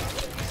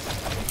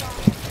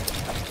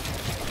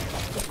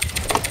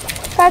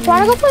 Guys,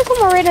 wanna go play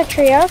some Arena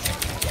Trios?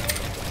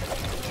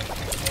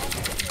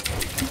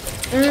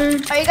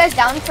 Are you guys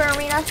down for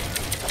arena?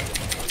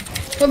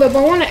 Hold up,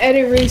 I want to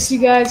edit race you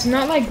guys.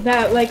 Not like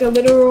that, like a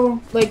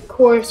literal, like,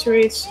 course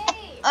race.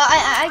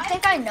 I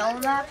think I know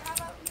that.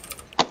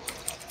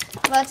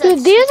 But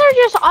Dude, these are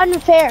just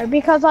unfair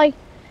because, like,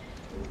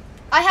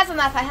 I have a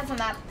map.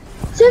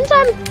 since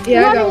I'm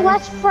Yeah, I got running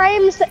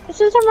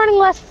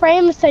one. less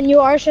frames than you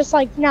are, it's just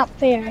like not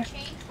fair.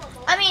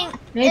 I mean,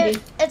 Maybe.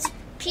 it's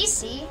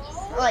PC.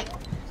 Like,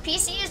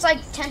 PC is like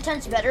 10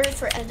 times better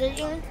for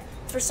editing.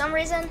 For some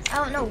reason, I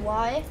don't know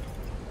why.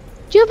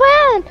 Do you play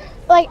on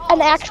like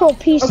an actual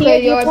PC? Okay, or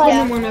do you yo, I play put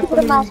in one, I with put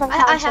a in mouse one. on I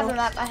have console? a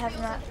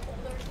map.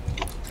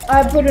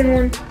 I put in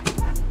one.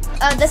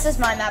 This is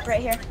my map right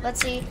here.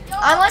 Let's see.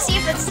 I want to see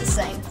if it's the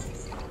same.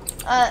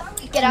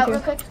 Get out Okay.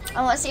 real quick.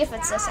 I want to see if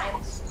it's the same.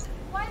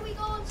 Why are we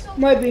going so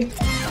Might be.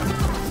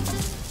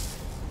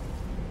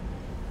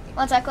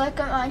 Once I click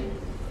on mine.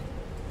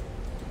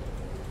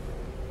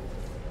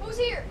 Who's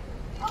here?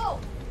 Oh.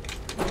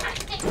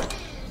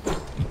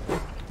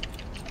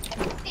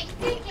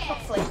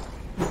 Hopefully.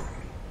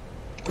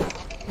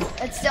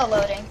 It's still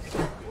loading.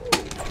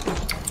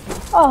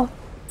 Oh,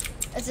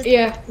 Is it?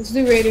 Yeah, let's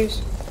do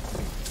Raiders.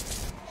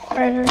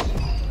 Raiders.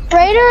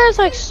 Raider is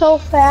like so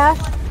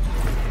fast.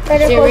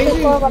 Raider Yeah, goes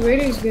to goal.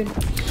 Raiders good.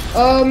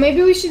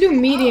 Maybe we should do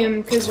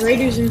medium, because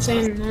Raiders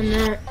insane on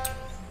that.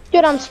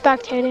 Dude, I'm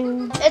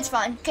spectating. It's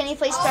fine. Can you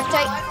please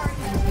spectate?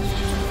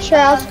 Sure,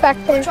 I'll Which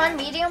spectate. one?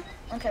 Medium?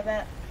 Okay,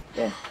 bet.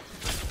 Yeah.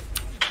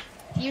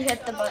 You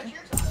hit the button.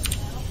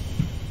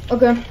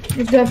 Okay,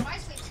 let's go. My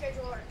sleep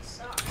schedule already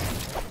sucks.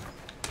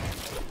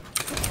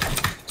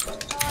 No,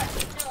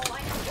 I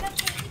know you have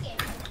to play the game.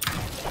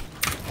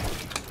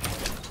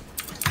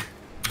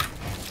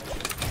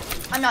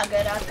 I'm not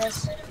good at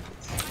this.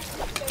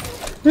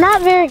 I'm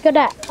not very good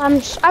at. I'm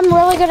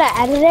really good at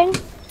editing,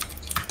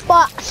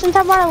 but since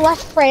I'm running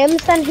less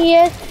frames than he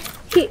is,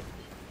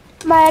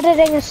 my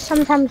editing is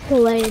sometimes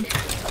delayed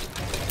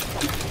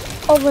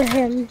over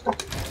him.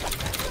 That's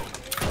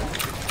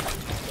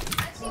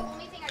the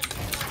only thing I do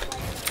not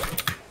like.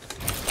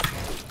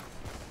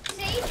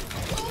 See? It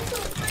goes so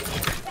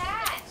freaking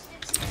fast.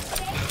 It's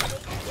insane.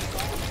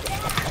 They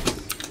go so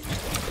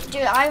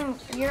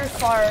fast. Dude, you're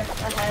far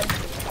ahead.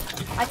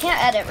 I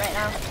can't edit right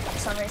now for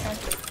some reason.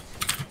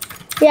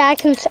 Yeah,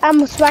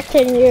 I'm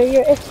spectating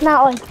you. It's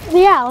not like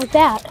like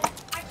that.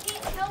 I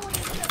can't tell when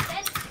he's in the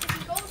vents because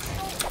he goes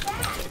so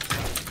fast.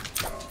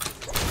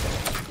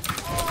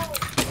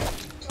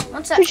 Oh.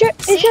 One sec. Is your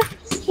See?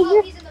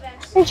 Oh, he's in the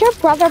vents. is your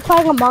brother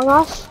playing Among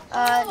Us?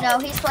 No,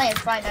 he's playing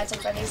Five Nights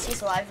at Freddy's.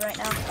 He's live right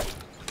now.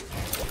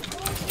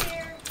 Who's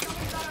here?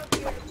 Someone got up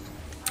here.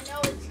 I know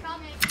it's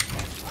coming.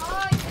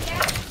 Oh,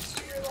 yeah.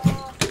 Screw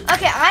off.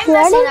 Okay, I'm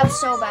What? messing up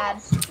so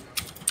bad.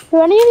 Do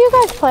any of you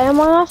guys play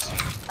Among Us?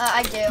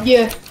 I do.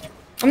 Yeah.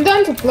 I'm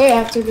down to play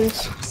after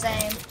this.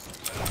 Same.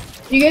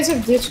 You guys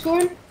have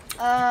Discord?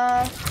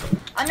 I'm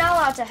not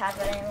allowed to have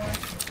it anymore.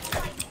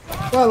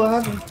 Wow,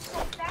 what happened?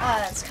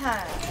 It's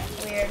kind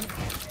of weird.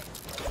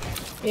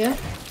 Yeah?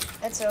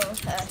 It's a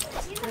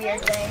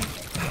weird thing.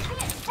 I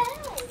can't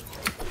tell.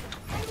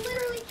 I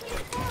literally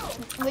can't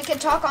tell. We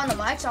could talk on the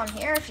mics on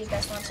here if you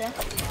guys want to.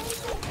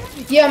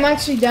 Yeah, I'm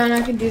actually down.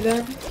 I can do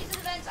that. These are the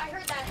vents. I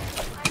heard that.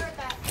 I heard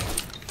that.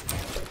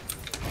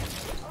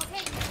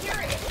 Okay, you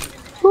hear it.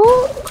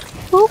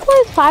 Who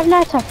plays Five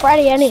Nights at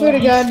Freddy anyway? Swear to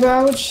God, bro,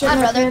 I would shit My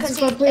my brother, pants 'cause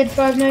if I he- played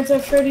Five Nights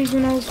at Freddy's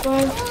when I was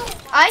 5.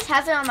 I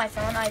have it on my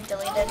phone. I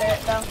deleted it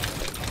though.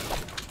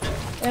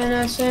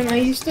 And Sam, I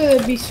used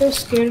to be so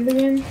scared of the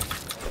game.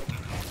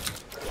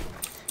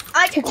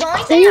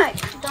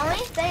 The only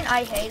thing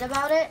I hate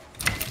about it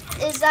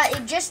is that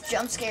it just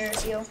jump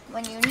scares you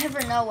when you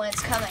never know when it's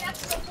coming.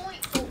 That's the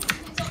point, folks.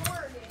 It's a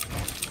horror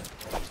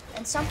game.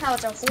 And somehow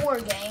it's a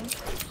horror game.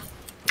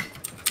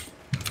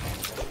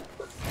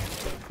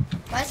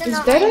 Why is it This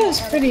not beta letting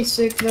is me pretty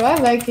sick though. I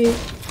like it.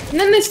 And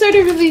then they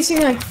started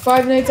releasing like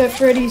Five Nights at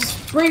Freddy's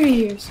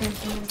Springy or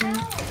something like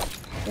that.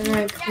 And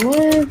like,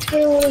 what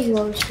the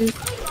hell is shit?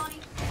 Hey,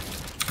 Bonnie.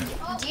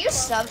 edit? Do you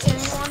sub to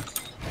anyone?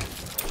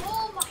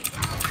 Oh my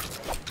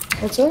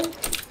god. What's up?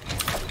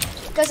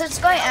 Because it's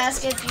going to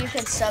ask if you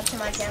could sub to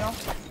my channel.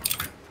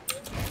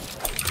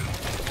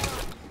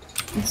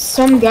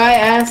 Some guy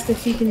asked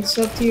if he can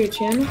sub to your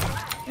channel.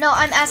 No,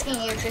 I'm asking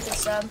you if you could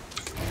sub.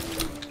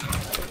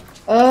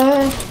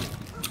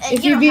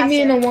 If you don't beat have me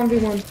to. in a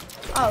 1v1.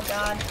 Oh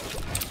god.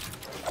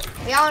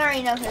 We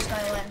already know who's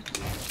going to win.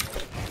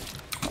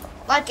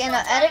 Like in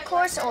an edit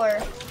course or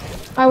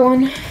I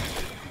won.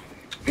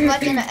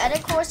 like in an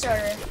edit course or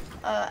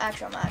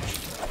actual match.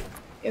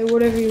 Yeah,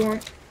 whatever you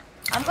want.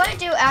 I'm going to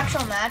do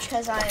actual match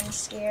because I'm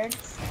scared.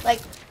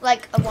 Like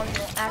a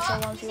 1v1, actual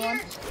 1v1.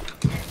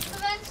 The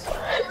vents.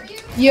 Are you?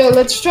 Yo,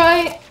 let's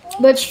try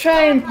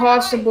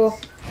impossible.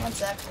 1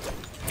 sec.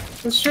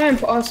 Let's try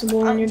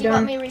impossible when Do you're you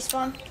want done. me to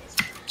respawn?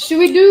 Should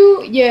we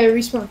do, yeah,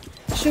 respawn.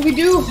 Should we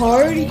do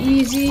hard,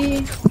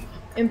 easy,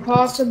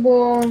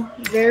 impossible,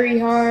 very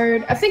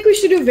hard? I think we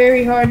should do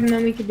very hard and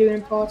then we could do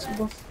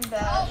impossible.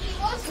 Bad. Oh, he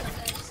was the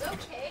vents.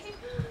 Okay.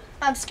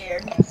 I'm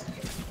scared.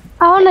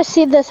 I want to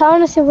see this. I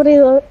want to see what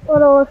it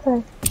looks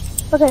like.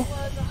 Okay. Was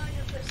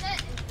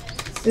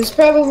 100% in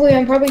vents.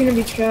 I'm probably gonna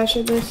be trash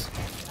at this.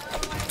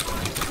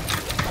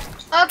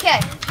 Okay.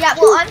 Yeah,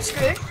 well, I'm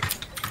screwed.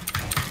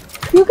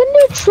 You can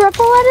do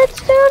triple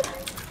edits, dude?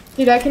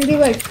 Dude, I can do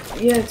like,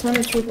 yeah, a ton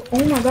of triple.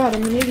 Oh my god,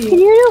 I'm an Can idiot.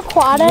 you do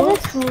quad What?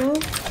 edits? Hello?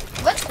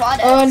 What's quad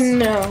edits?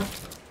 No.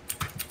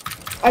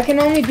 I can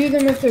only do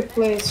them if they're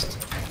placed.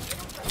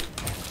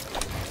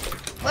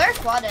 What are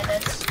quad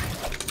edits?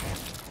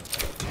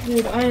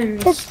 Dude, I am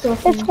It's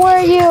stuffing. where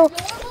you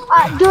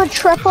do a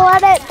triple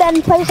edit,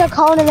 then place a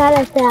cone and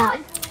edit that.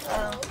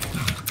 Oh.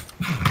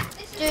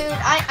 Dude,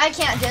 I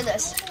can't do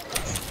this.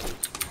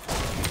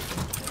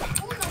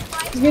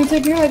 It's gonna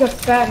take me like a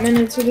fat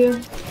minute to do.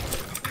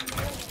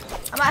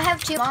 I might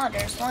have 2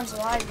 monitors. One's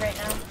live right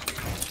now.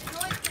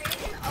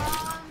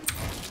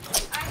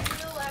 I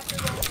will after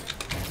this.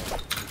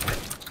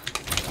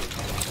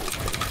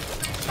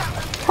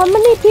 How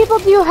many people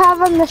do you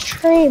have on the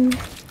stream? 0,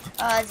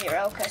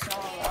 because no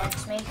one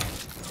wants me. It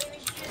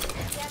was just a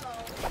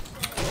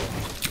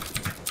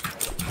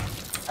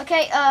demo.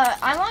 Okay,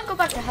 I want to go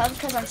back to hub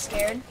because I'm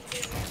scared.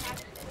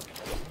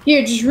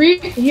 Here,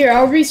 here,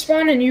 I'll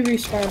respawn and you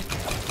respawn.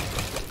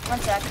 1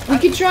 sec. We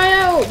could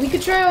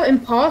try out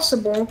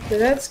impossible, but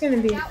that's gonna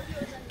be.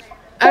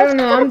 I don't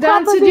know. I'm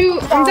down to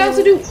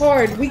do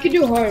hard. We could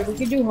do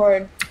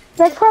hard.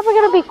 That's probably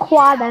gonna be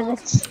quad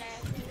edits.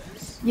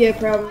 Yeah,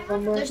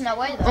 probably. There's no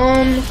way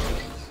though.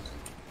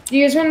 Do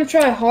you guys want to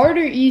try hard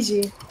or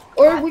easy?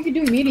 Or we could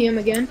do medium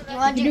again. You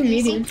want We to could do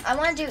easy? medium. I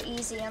want to do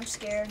easy. I'm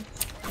scared.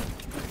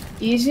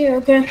 Easy,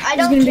 okay. I It's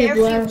don't gonna be care a if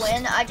you blast.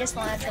 win. I just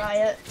want to try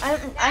it.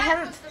 I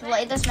haven't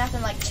played this map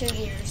in like 2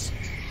 years,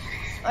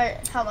 or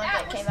how long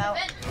it came out.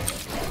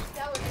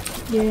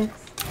 Yeah.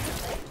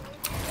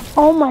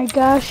 Oh my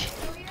gosh.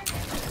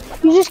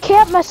 You just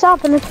can't mess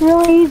up and it's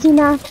really easy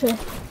not to.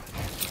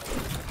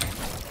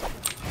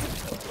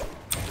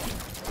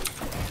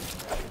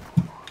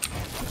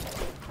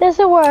 This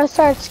is where it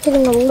starts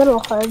getting a little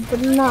hard,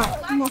 but not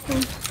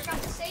nothing.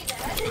 Forgot to say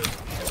that.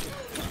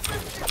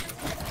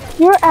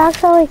 You're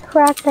actually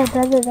cracked at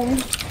editing.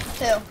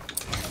 Too.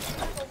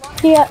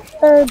 Yeah,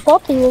 or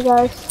both of you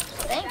guys.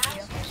 Thank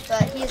you.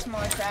 But he's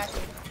more cracked.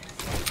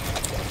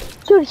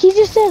 Dude, he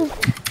just did,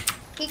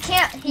 He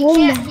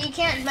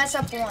can't mess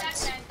up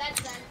once.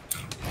 That's done.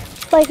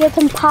 like, it's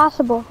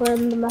impossible for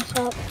him to mess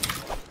up.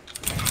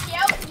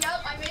 Yep,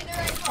 I made the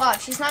right call.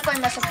 Watch, he's not going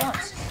to mess up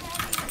once.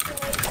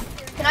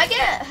 Can I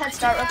get a head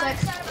start real quick?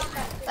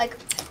 Like,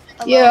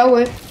 a Yeah, low- I'll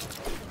wait.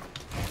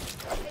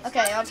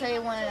 Okay, I'll tell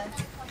you when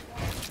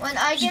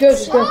I Just get go,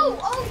 just go.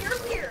 Oh, you're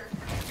weird.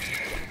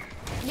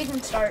 You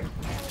can start.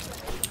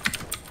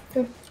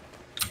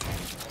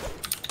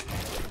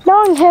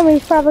 Knowing him,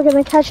 he's probably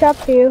gonna catch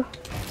up to you.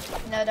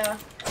 No, duh.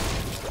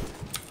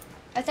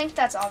 I think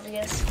that's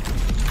obvious.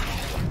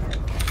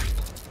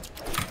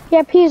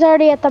 Yep, he's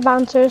already at the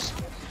bouncers.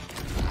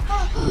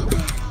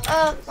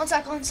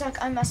 1 sec.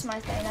 I messed my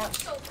thing up.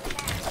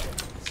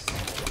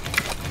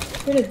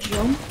 Did it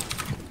jump?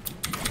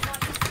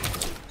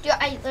 Dude,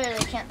 I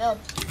literally can't build.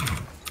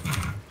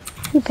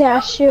 He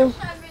passed you.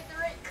 I made the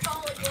right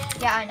call again.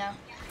 Yeah, I know.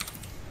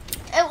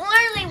 It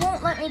literally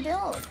won't let me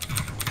build.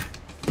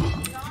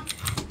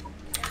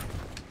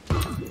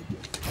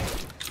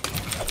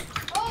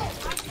 Oh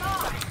my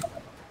god.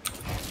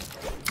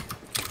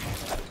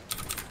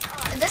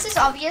 This is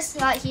obvious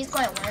that he's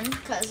going to win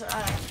because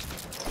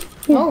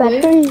He's Oh,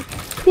 better.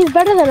 He's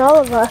better than all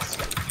of us.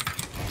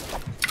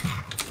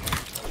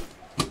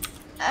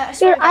 I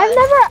swear Dude, to I've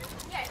God, never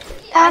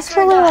I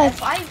swear to actually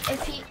God,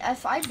 like.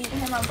 if I beat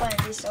him, I'm going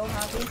to be so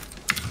happy.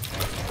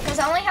 Because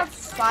I only have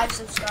 5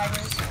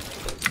 subscribers.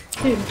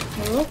 Dude,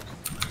 hello?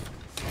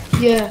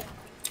 Yeah.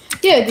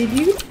 Yeah, dude,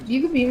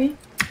 you could beat me.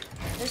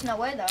 There's no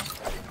way though.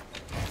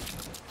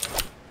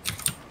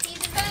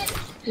 He's in bed.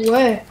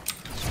 What?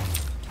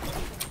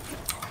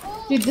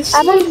 Dude, this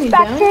I've slowed been me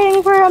down.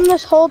 spectating for him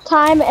this whole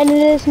time, and it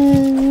is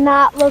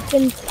not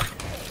looking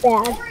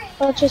bad.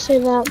 Let's just say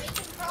that.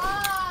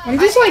 I'm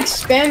just like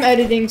spam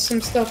editing some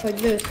stuff like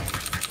this.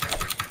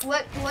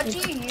 What do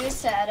you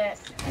use to edit?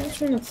 I'm just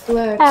trying to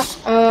flex.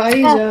 F. I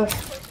use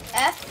F.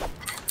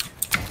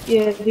 F?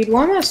 Yeah, dude,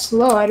 why am I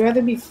slow? I'd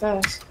rather be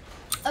fast.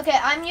 Okay,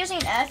 I'm using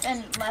F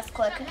and left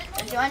click.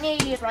 Do I need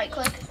to use right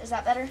click? Is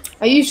that better?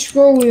 I use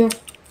scroll wheel.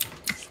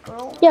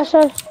 Scroll? Yes,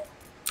 sir.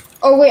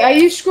 Oh wait, I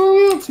use scroll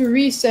wheel to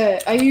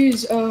reset. I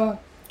use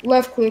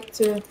left click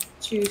to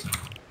choose.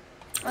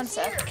 1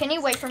 sec. Can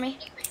you wait for me?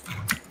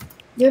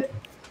 Yep.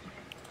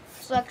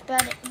 Select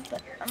bed,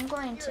 but I'm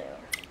going to.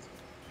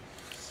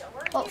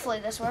 Hopefully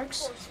this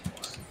works.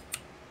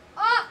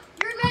 Ah,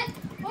 you're in bed.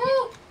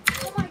 Oh,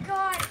 oh my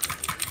god.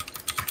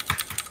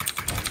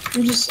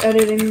 I'm just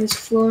editing this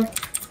floor.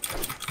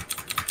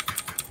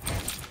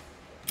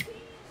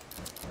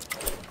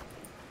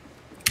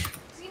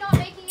 Is he not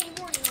making any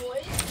more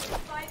noise?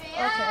 5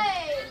 a.m.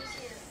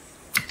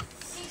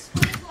 He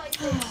squeezed like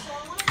this, so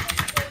I want to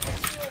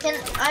make Can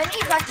I need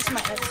to practice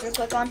my Fs real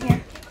quick on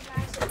here?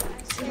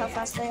 See how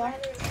fast they are.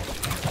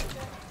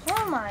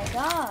 Oh my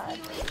god.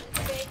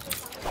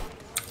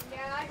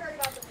 Yeah, I heard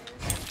about the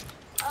news.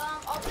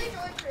 I'll play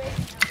Joy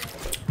Creation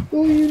now. Do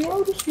you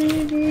notice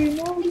me? Do you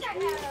notice I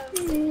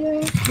have. me?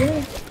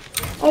 Yeah.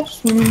 I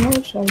just wanna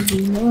know, shall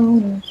you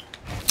notice?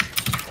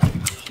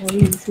 Shall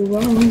you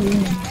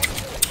surround?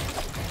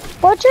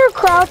 What's your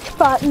crouch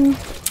button?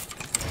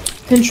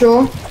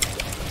 Control.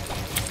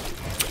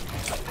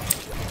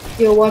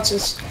 Yo, watch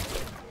this.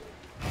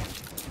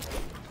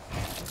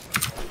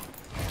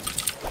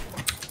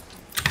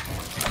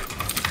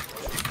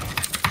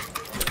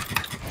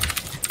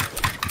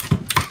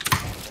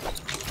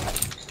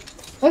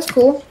 That's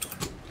cool.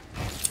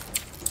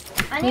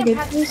 I need to Okay.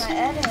 practice my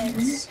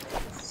edits.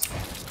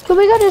 Could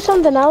we go do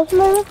something else,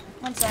 maybe?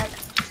 1 sec.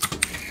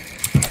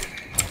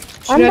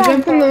 Should I'm I down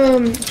jump in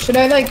the? Should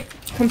I like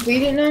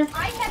complete it now?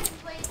 I haven't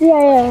played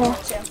Yeah.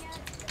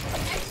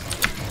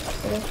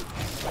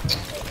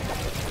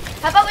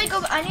 How about we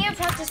go? I need to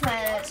practice my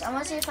edits. I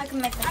want to see if I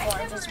can make the floor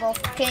invisible.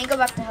 Can you go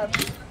back to hub?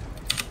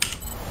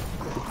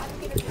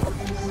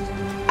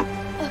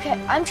 Okay,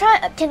 I'm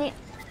trying. Can you?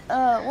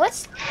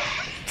 What's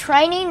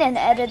training and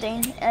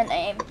editing and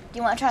aim? Do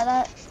you want to try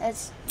that?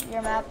 It's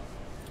your map.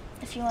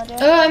 If you want to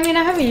do it. I mean,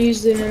 I haven't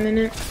used it in a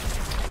minute.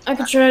 I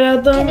could try it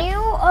out though. Can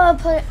you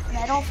put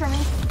metal for me?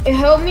 It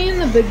helped me in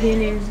the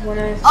beginning when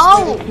I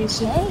Oh, started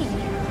PC. hey.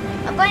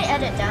 I'm going to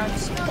edit down.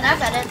 Can I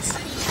have edits?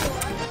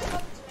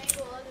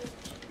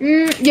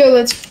 Yo,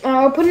 let's.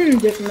 I'll put it in a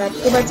different map.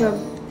 Go back to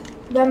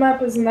that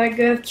map. Isn't that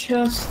good?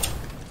 Just.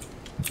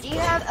 Do you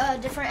have a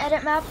different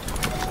edit map?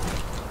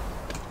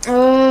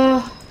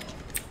 I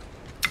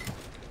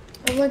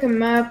have like a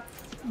map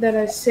that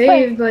I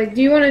saved. Like,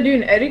 do you want to do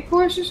an edit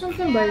course or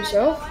something by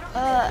yourself?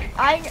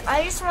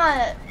 I just want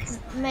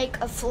to make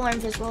a floor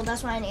invisible.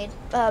 That's why I need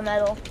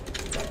metal.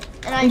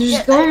 And And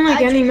just go on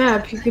like I, any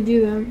map. You could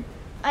do that.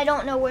 I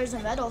don't know where's the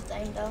metal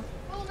thing though.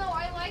 Well, no,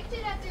 I liked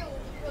it at the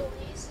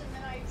release, and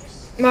then I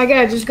just. My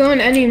God, just go on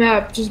any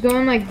map. Just go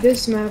on like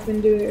this map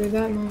and do it or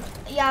that map.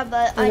 Yeah,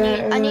 but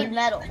Okay, I need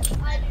metal.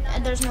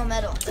 And there's no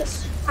metal.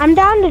 I'm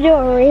down to do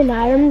arena.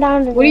 I'm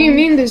down to. What do you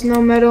mean there's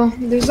no metal?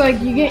 There's like,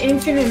 you get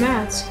infinite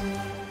mats.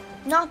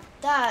 Not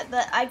that,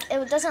 but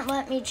it doesn't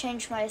let me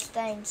change my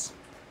things.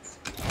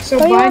 So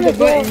What do you bind the wanna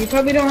button. do? You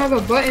probably don't have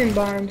a button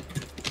bind.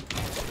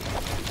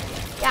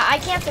 Yeah, I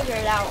can't figure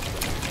it out.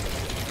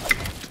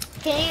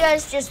 Can you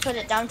guys just put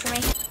it down for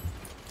me?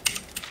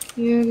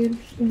 Yeah, dude.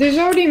 There's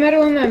already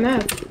metal on that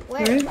map,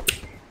 Where?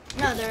 right?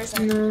 No, there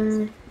isn't.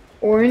 No.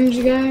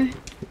 Orange guy.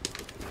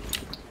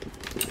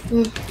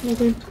 Ugh,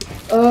 okay.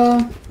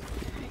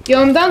 Yo,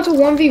 I'm down to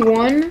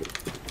 1v1.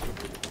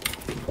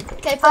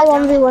 Okay, put I it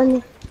won't be down.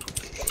 one.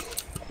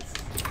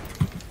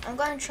 I'm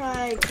gonna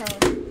try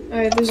cone.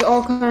 Alright, there's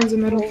all kinds of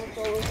metal.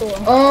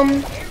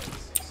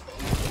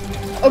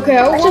 Okay,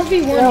 I'll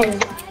 1v1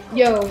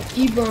 you. Yo,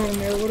 E-Bone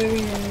or whatever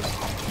your name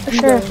is.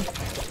 Sure. E-Bone.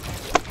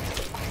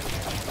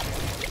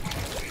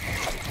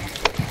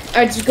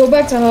 Alright, just go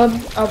back to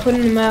hub. I'll put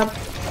in the map.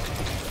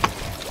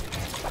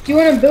 Do you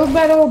want to build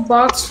battle,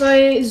 box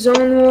fight,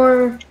 zone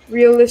war,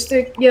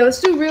 realistic? Yeah, let's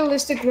do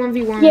realistic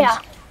 1v1s. Yeah.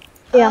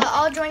 Yeah.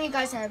 I'll join you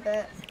guys in a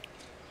bit.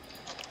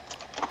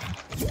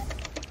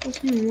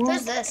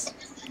 Who's this?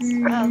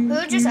 Oh,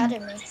 who just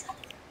added me?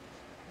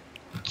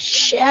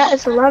 Shit,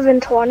 it's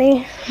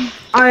 11:20.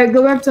 Alright,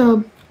 go back to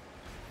hub.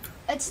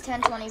 It's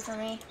 10:20 for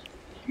me.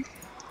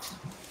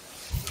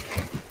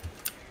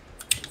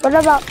 What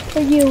about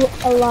for you,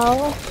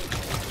 Alala?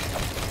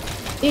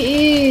 It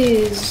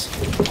is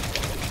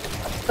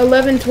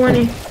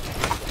 11:20.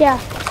 Yeah.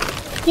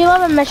 You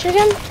live in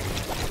Michigan?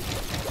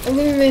 I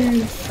live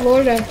in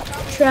Florida.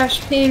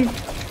 Trash ping.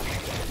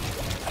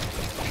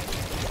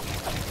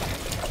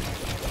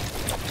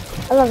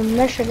 I live in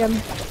Michigan.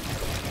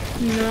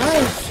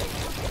 Nice.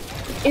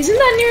 Isn't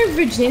that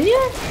near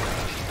Virginia?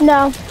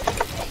 No.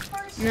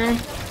 No.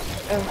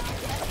 Oh.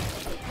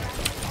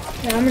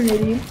 Yeah, I'm an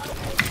idiot.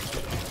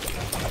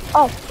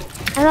 Oh,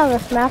 I know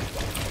this map.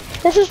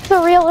 This is the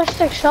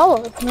realistic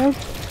solos, man.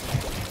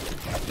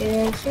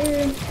 Yeah,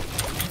 sure.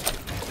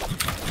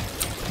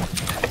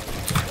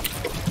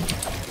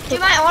 Dude,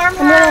 my arm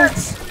I'm gonna-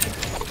 hurts.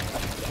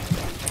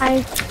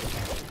 I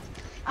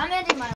I'm ending my